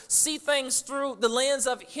to see things through the lens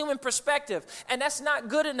of human perspective, and that's not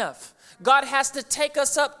good enough. God has to take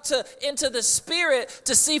us up into the spirit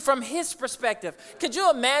to see from his perspective. Could you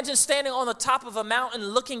imagine standing on the top of a mountain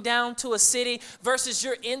looking down to a city versus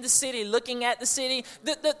you're in the city looking at the city?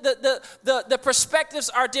 The perspectives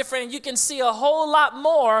are different, and you can see a whole lot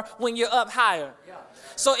more when you're up higher.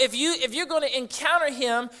 So if you're going to encounter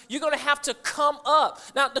him, you're going to have to come up.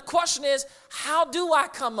 Now, the question is, how do I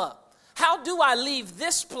come up? How do I leave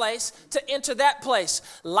this place to enter that place?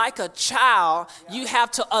 Like a child, you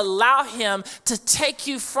have to allow him to take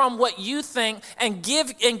you from what you think and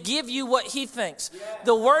give you what he thinks.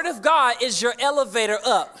 The word of God is your elevator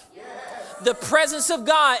up. The presence of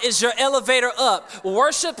God is your elevator up.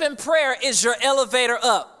 Worship and prayer is your elevator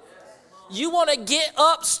up. You want to get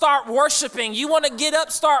up, start worshiping. You want to get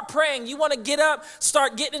up, start praying. You want to get up,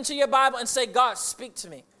 start getting into your Bible and say, God, speak to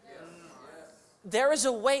me. There is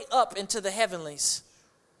a way up into the heavenlies.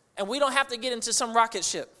 And we don't have to get into some rocket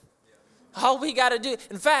ship. All we got to do,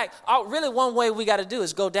 in fact, really one way we got to do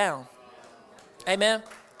is go down. Amen.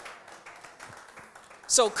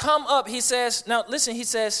 So come up, he says. Now listen, he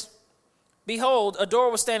says, behold, a door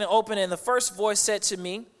was standing open, and the first voice said to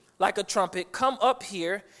me, like a trumpet, come up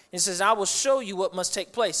here. He says, I will show you what must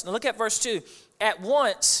take place. Now look at verse 2. At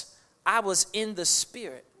once, I was in the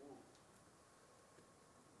Spirit.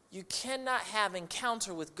 You cannot have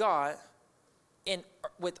encounter with God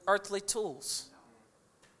with earthly tools.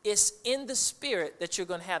 It's in the Spirit that you're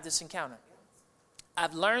going to have this encounter.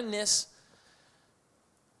 I've learned this.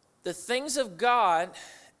 The things of God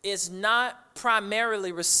is not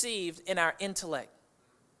primarily received in our intellect.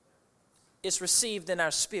 It's received in our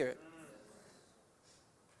spirit.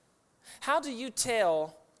 How do you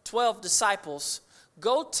tell 12 disciples,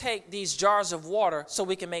 go take these jars of water so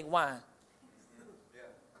we can make wine?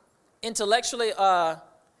 Intellectually, I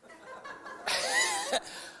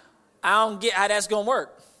don't get how that's going to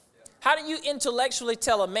work. How do you intellectually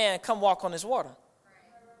tell a man, come walk on this water?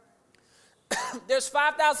 There's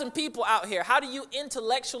 5,000 people out here. How do you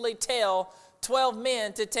intellectually tell 12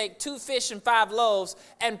 men to take 2 fish and 5 loaves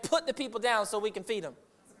and put the people down so we can feed them?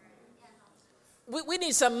 We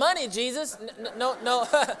need some money, Jesus.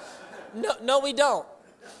 No, we don't.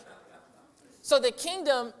 So the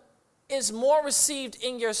kingdom is more received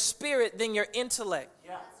in your spirit than your intellect.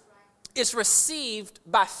 Yeah. It's received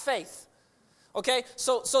by faith. Okay?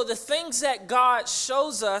 So the things that God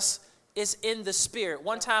shows us is in the spirit.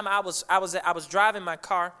 One time I was driving my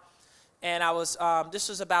car, and this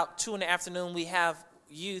was about 2 in the afternoon. We have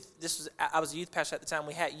youth. I was a youth pastor at the time.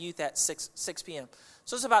 We had youth at 6 p.m.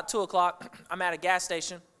 So it's about 2 o'clock. I'm at a gas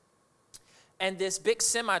station, and this big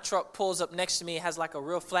semi-truck pulls up next to me. It has like a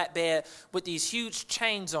real flatbed with these huge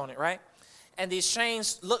chains on it, right? And these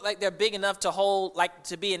chains look like they're big enough to hold, like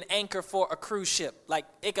to be an anchor for a cruise ship. Like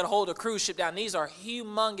it could hold a cruise ship down. These are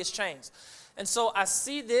humongous chains. And so I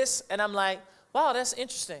see this, and I'm like, wow, that's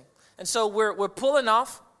interesting. And so we're pulling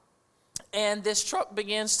off, and this truck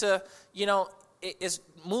begins to, it's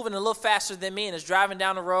moving a little faster than me, and it's driving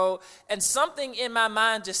down the road. And something in my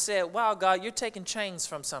mind just said, wow, God, you're taking chains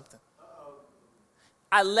from something.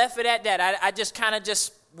 I left it at that. I just kind of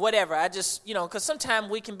whatever. I just, because sometimes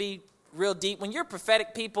we can be real deep. When you're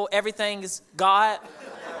prophetic people, everything is God,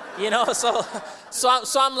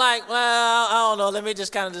 So I'm like, well, I don't know. Let me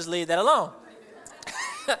just kind of just leave that alone.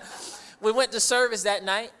 We went to service that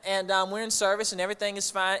night, and we're in service, and everything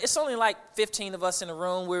is fine. It's only like 15 of us in a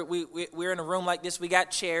room. We're in a room like this. We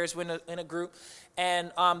got chairs. We're in a group,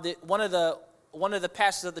 and one of the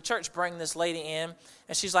pastors of the church bring this lady in,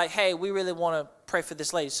 and she's like, hey, we really want to pray for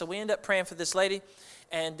this lady. So we end up praying for this lady,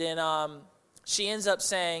 and then she ends up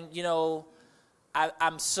saying,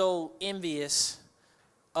 I'm so envious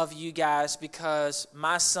of you guys because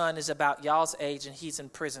my son is about y'all's age, and he's in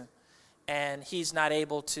prison, and he's not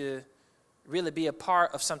able to really be a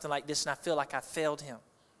part of something like this, and I feel like I failed him.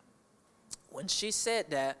 When she said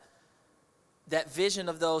that, that vision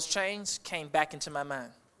of those chains came back into my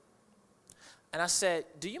mind. And I said,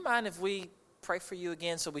 do you mind if we pray for you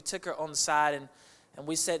again? So we took her on the side, and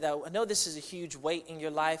we said that, I know this is a huge weight in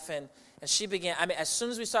your life, and she began, as soon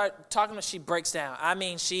as we started talking to her, she breaks down.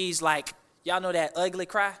 She's like, y'all know that ugly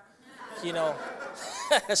cry? She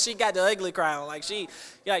got the ugly cry on,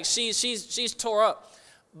 she's tore up.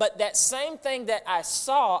 But that same thing that I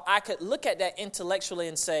saw, I could look at that intellectually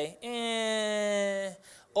and say,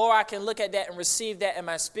 or I can look at that and receive that in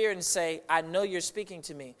my spirit and say, I know you're speaking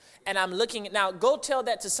to me. And I'm looking at, now go tell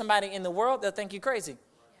that to somebody in the world, they'll think you crazy.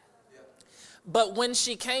 But when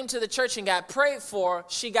she came to the church and got prayed for,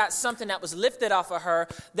 she got something that was lifted off of her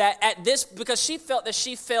because she felt that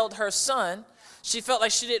she failed her son. She felt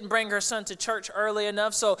like she didn't bring her son to church early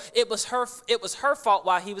enough. So it was her fault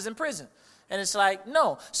while he was in prison. And it's like,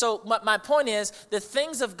 no. So my point is, the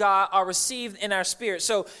things of God are received in our spirit.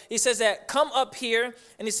 So he says that, come up here,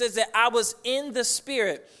 and he says that I was in the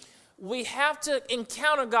spirit. We have to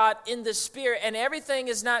encounter God in the spirit, and everything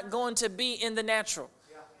is not going to be in the natural.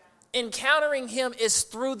 Yeah. Encountering him is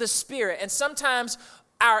through the spirit. And sometimes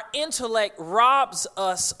our intellect robs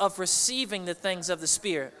us of receiving the things of the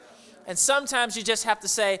spirit. And sometimes you just have to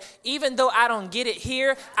say, even though I don't get it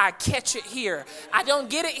here, I catch it here. I don't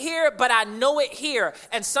get it here, but I know it here.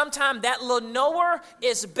 And sometimes that little knower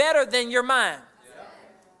is better than your mind.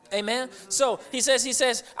 Yeah. Amen. So he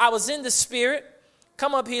says, I was in the spirit.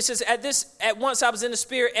 Come up here. He says, at once I was in the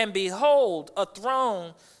spirit, and behold, a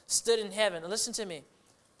throne stood in heaven. Listen to me.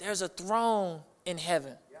 There's a throne in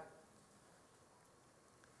heaven. Yeah.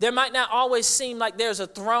 There might not always seem like there's a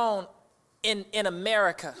throne in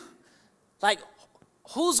America. Like,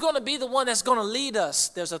 who's going to be the one that's going to lead us?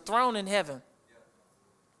 There's a throne in heaven.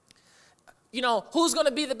 Who's going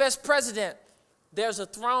to be the best president? There's a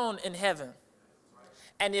throne in heaven.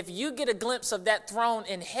 And if you get a glimpse of that throne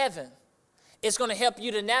in heaven, it's going to help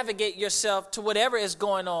you to navigate yourself to whatever is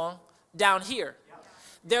going on down here.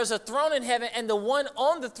 There's a throne in heaven, and the one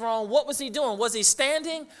on the throne, what was he doing? Was he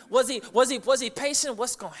standing? Was he pacing?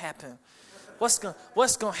 What's going to happen? What's going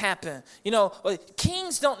to happen?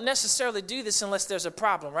 Kings don't necessarily do this unless there's a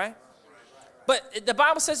problem, right? But the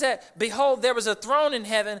Bible says that, behold, there was a throne in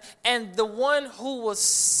heaven, and the one who was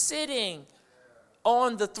sitting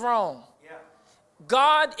on the throne.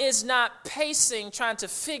 God is not pacing, trying to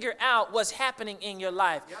figure out what's happening in your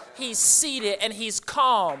life. He's seated, and he's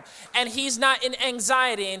calm, and he's not in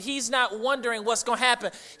anxiety, and he's not wondering what's going to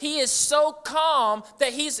happen. He is so calm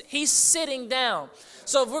that he's sitting down.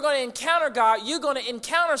 So if we're going to encounter God, you're going to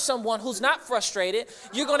encounter someone who's not frustrated.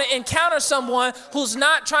 You're going to encounter someone who's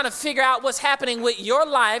not trying to figure out what's happening with your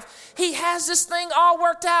life. He has this thing all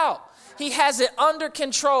worked out. He has it under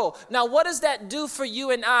control. Now, what does that do for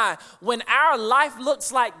you and I? When our life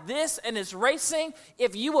looks like this and it's racing,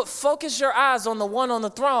 if you would focus your eyes on the one on the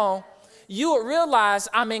throne, you would realize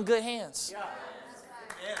I'm in good hands.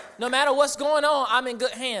 No matter what's going on, I'm in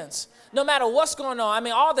good hands. No matter what's going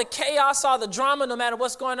on, all the chaos, all the drama, no matter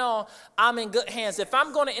what's going on, I'm in good hands. If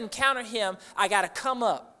I'm going to encounter him, I got to come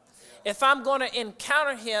up. If I'm going to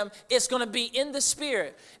encounter him, it's going to be in the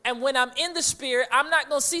spirit. And when I'm in the spirit, I'm not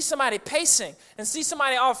going to see somebody pacing and see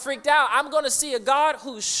somebody all freaked out. I'm going to see a God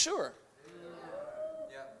who's sure.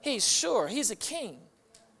 He's sure. He's a king.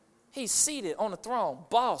 He's seated on the throne,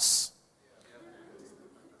 boss.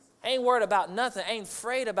 Ain't worried about nothing, ain't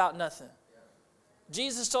afraid about nothing.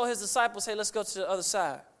 Jesus told his disciples, hey, let's go to the other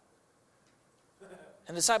side.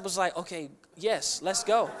 And the disciples were like, okay, yes, let's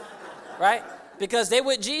go, right? Because they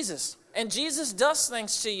with Jesus. And Jesus does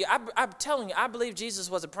things to you. I'm telling you, I believe Jesus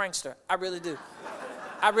was a prankster. I really do.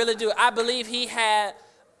 I really do. I believe he had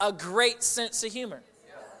a great sense of humor.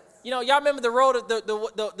 You know, y'all remember the road of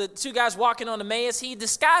the two guys walking on Emmaus? He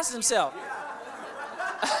disguised himself.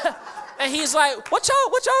 And he's like, what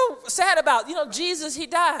y'all sad about? You know, Jesus, he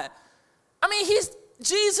died. I mean,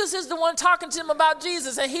 Jesus is the one talking to him about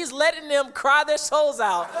Jesus, and he's letting them cry their souls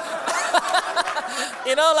out.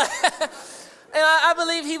 You know, like, and I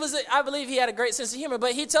believe he had a great sense of humor.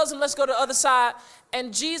 But he tells him, let's go to the other side,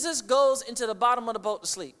 and Jesus goes into the bottom of the boat to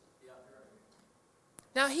sleep.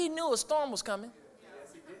 Now he knew a storm was coming,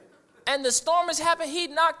 and the storm has happened. He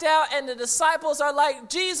knocked out, and the disciples are like,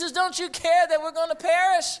 Jesus, don't you care that we're going to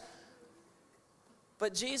perish?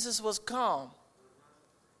 But Jesus was calm.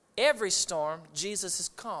 Every storm, Jesus is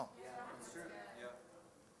calm.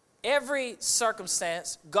 Every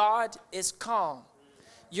circumstance, God is calm.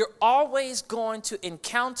 You're always going to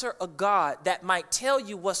encounter a God that might tell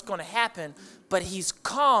you what's going to happen, but he's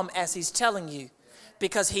calm as he's telling you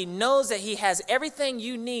because he knows that he has everything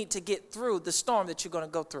you need to get through the storm that you're going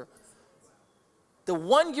to go through. The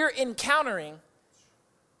one you're encountering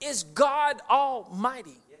is God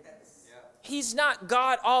Almighty. He's not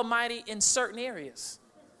God Almighty in certain areas.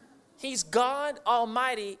 He's God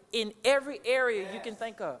Almighty in every area you can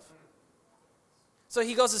think of. So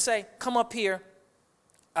he goes to say, come up here.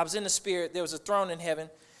 I was in the spirit. There was a throne in heaven.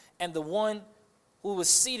 And the one who was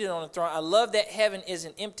seated on the throne. I love that heaven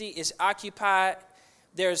isn't empty. It's occupied.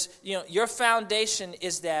 There's, your foundation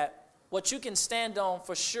is that what you can stand on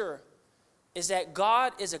for sure is that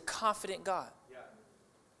God is a confident God.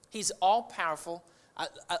 He's all powerful.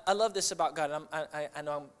 I love this about God. I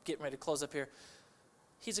know I'm getting ready to close up here.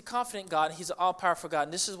 He's a confident God. He's an all-powerful God.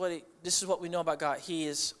 And this is what we know about God. He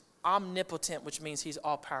is omnipotent, which means he's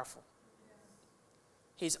all-powerful.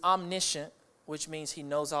 He's omniscient, which means he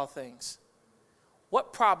knows all things.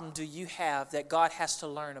 What problem do you have that God has to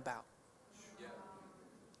learn about?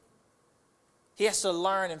 He has to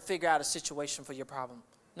learn and figure out a situation for your problem.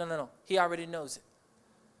 No. He already knows it.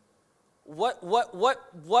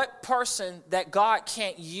 What person that God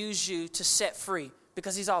can't use you to set free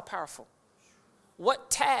because he's all-powerful?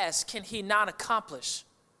 What task can he not accomplish?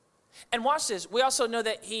 And watch this. We also know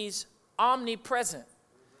that he's omnipresent.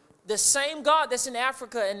 The same God that's in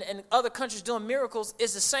Africa and other countries doing miracles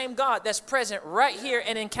is the same God that's present right here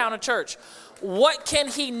in Encounter Church. What can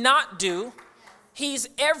he not do? He's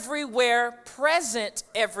everywhere, present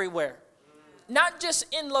everywhere. Not just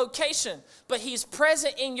in location, but he's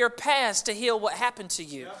present in your past to heal what happened to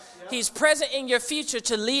you. He's present in your future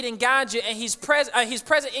to lead and guide you, and he's present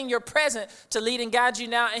in your present to lead and guide you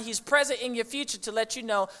now, and he's present in your future to let you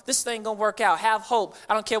know this thing gonna work out. Have hope.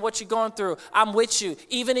 I don't care what you're going through. I'm with you.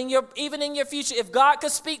 Even in your future, if God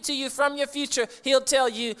could speak to you from your future, he'll tell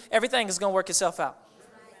you everything is gonna work itself out.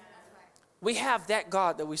 We have that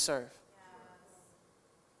God that we serve.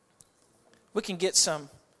 We can get some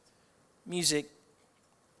music.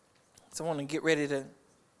 So I want to get ready to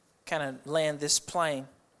kind of land this plane.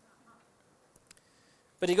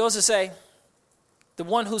 But he goes to say, the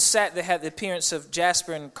one who sat there had the appearance of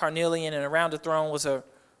jasper and carnelian, and around the throne was a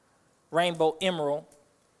rainbow emerald.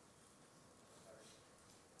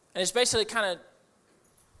 And it's basically kind of,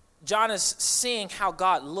 John is seeing how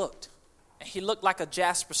God looked. And he looked like a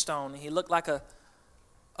jasper stone. He looked like a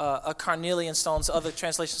carnelian stone. So other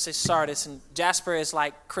translations say sardis, and jasper is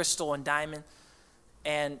like crystal and diamond,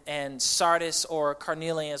 and sardis or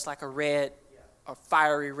carnelian is like a red, a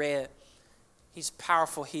fiery red. He's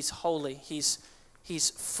powerful. He's holy. He's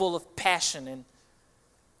full of passion.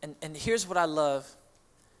 And here's what I love: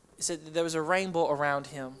 is that there was a rainbow around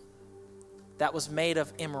him that was made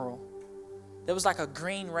of emerald. There was like a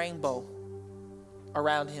green rainbow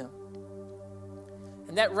around him,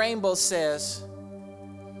 and that rainbow says,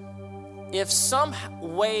 if some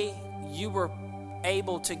way you were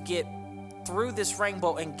able to get through this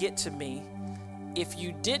rainbow and get to me, if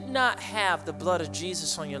you did not have the blood of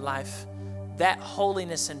Jesus on your life, that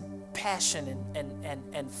holiness and passion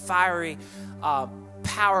and fiery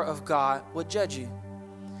power of God would judge you.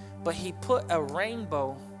 But he put a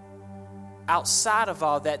rainbow outside of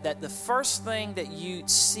all that the first thing that you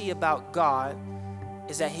see about God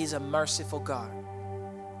is that he's a merciful God.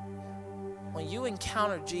 When you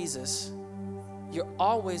encounter Jesus, you're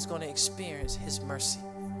always going to experience his mercy.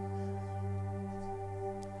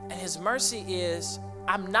 And his mercy is,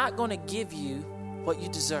 I'm not going to give you what you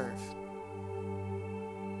deserve.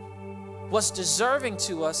 What's deserving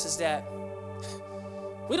to us is that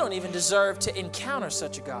We don't even deserve to encounter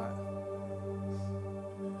such a God.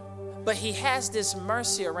 But he has this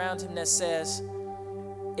mercy around him that says,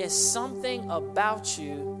 it's something about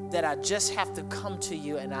you that I just have to come to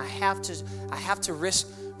you, and I have to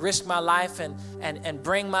risk my life and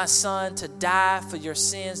bring my son to die for your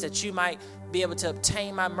sins, that you might be able to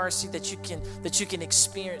obtain my mercy, that you can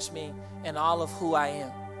experience me and all of who I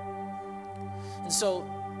am. And so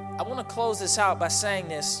I want to close this out by saying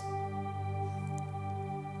this.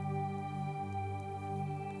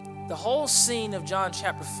 The whole scene of John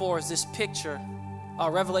chapter 4 is this picture,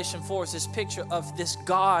 Revelation 4 is this picture of this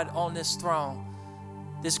God on this throne,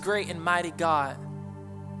 this great and mighty God.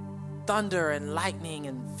 Thunder and lightning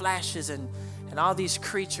and flashes and all these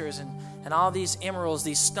creatures and all these emeralds,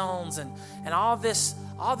 these stones and all this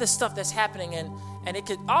stuff that's happening. And it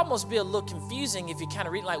could almost be a little confusing if you kind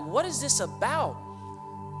of read, like, what is this about?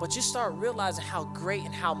 But you start realizing how great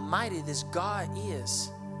and how mighty this God is.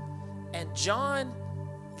 And John,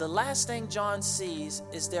 the last thing John sees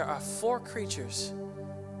is there are 4 creatures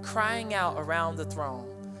crying out around the throne.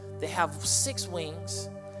 They have 6 wings,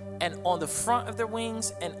 and on the front of their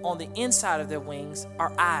wings and on the inside of their wings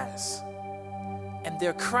are eyes. And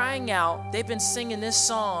they're crying out. They've been singing this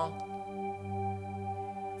song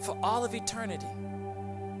for all of eternity.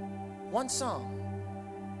 One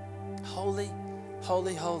song. Holy,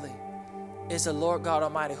 holy, holy is the Lord God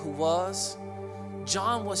Almighty who was.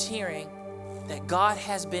 John was hearing that God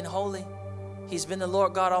has been holy. He's been the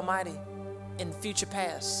Lord God Almighty in future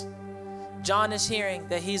past. John is hearing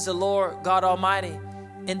that he's the Lord God Almighty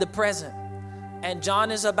in the present. And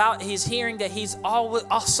John he's hearing that he's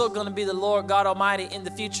also going to be the Lord God Almighty in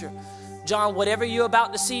the future. John, whatever you're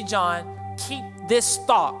about to see, John, keep this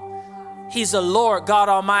thought. He's the Lord God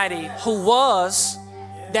Almighty who was,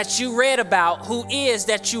 that you read about, who is,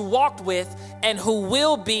 that you walked with, and who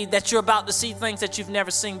will be, that you're about to see things that you've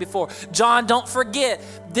never seen before. John, don't forget,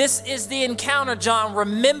 this is the encounter, John.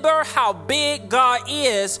 Remember how big God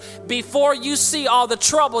is before you see all the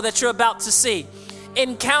trouble that you're about to see.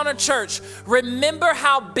 Encounter Church, remember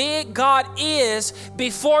how big God is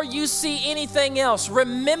before you see anything else.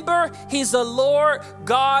 Remember, he's the Lord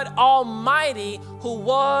God Almighty who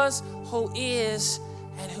was, who is,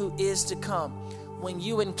 and who is to come. When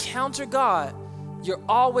you encounter God, you're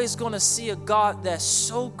always going to see a God that's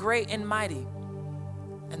so great and mighty.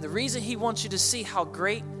 And the reason he wants you to see how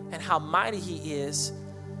great and how mighty he is,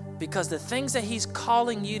 because the things that he's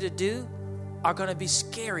calling you to do are going to be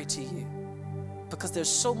scary to you, because they're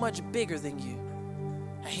so much bigger than you.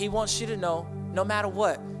 And he wants you to know, no matter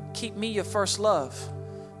what, keep me your first love.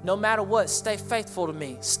 No matter what, stay faithful to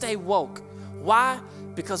me. Stay woke. Why?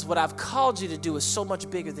 Because what I've called you to do is so much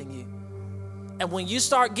bigger than you. And when you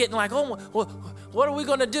start getting like, oh, what are we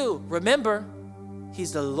going to do? Remember,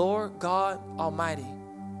 he's the Lord God Almighty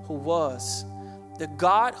who was. The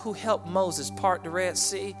God who helped Moses part the Red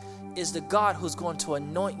Sea is the God who's going to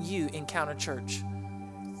anoint you, Encounter Church.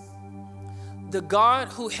 The God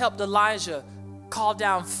who helped Elijah call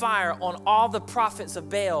down fire on all the prophets of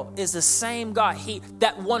Baal is the same God.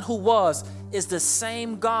 That one who was is the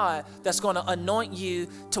same God that's going to anoint you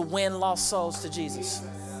to win lost souls to Jesus.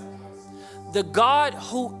 The God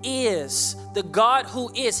who is,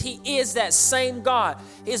 he is that same God.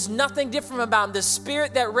 There's nothing different about him. The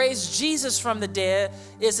spirit that raised Jesus from the dead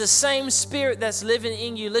is the same spirit that's living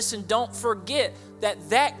in you. Listen, don't forget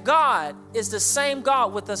that God is the same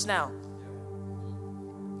God with us now.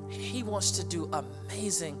 He wants to do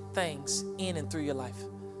amazing things in and through your life.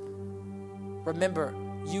 Remember,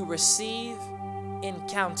 you receive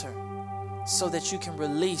encounter so that you can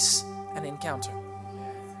release an encounter.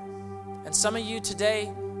 And some of you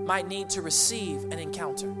today might need to receive an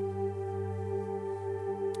encounter,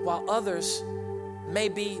 while others may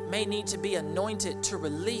need to be anointed to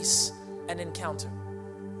release an encounter.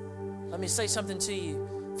 Let me say something to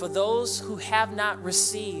you. For those who have not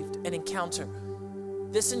received an encounter,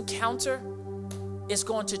 this encounter is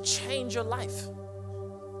going to change your life.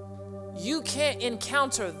 You can't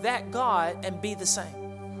encounter that God and be the same.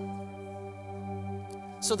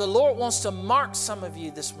 So the Lord wants to mark some of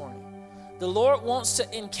you this morning. The Lord wants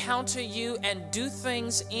to encounter you and do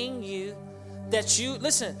things in you that you,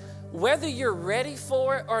 listen, whether you're ready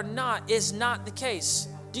for it or not is not the case.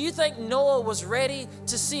 Do you think Noah was ready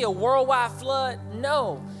to see a worldwide flood?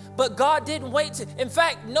 No. But God didn't wait in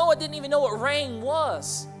fact, Noah didn't even know what rain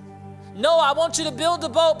was. Noah, I want you to build a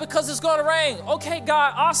boat because it's going to rain. Okay,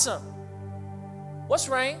 God, awesome. What's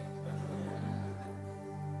rain?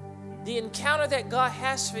 The encounter that God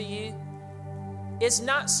has for you is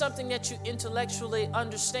not something that you intellectually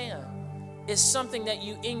understand. It's something that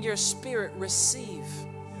you in your spirit receive.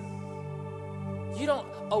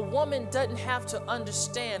 A woman doesn't have to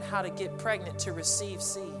understand how to get pregnant to receive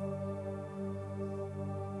seed.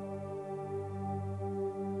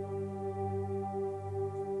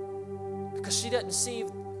 Because she doesn't see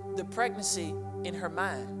the pregnancy in her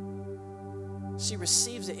mind. She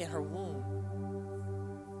receives it in her womb.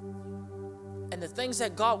 And the things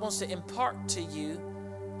that God wants to impart to you,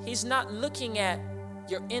 He's not looking at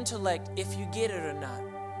your intellect if you get it or not.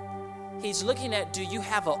 He's looking at, do you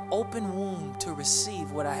have an open womb to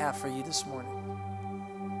receive what I have for you this morning?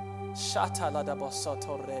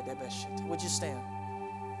 Would you stand?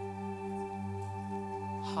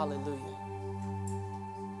 Hallelujah.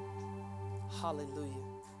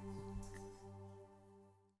 Hallelujah.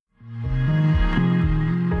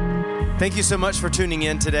 Thank you so much for tuning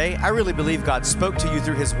in today. I really believe God spoke to you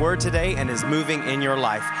through His Word today and is moving in your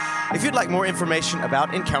life. If you'd like more information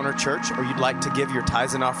about Encounter Church, or you'd like to give your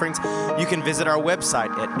tithes and offerings, you can visit our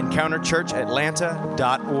website at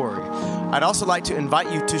encounterchurchatlanta.org. I'd also like to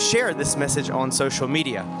invite you to share this message on social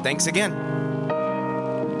media. Thanks again.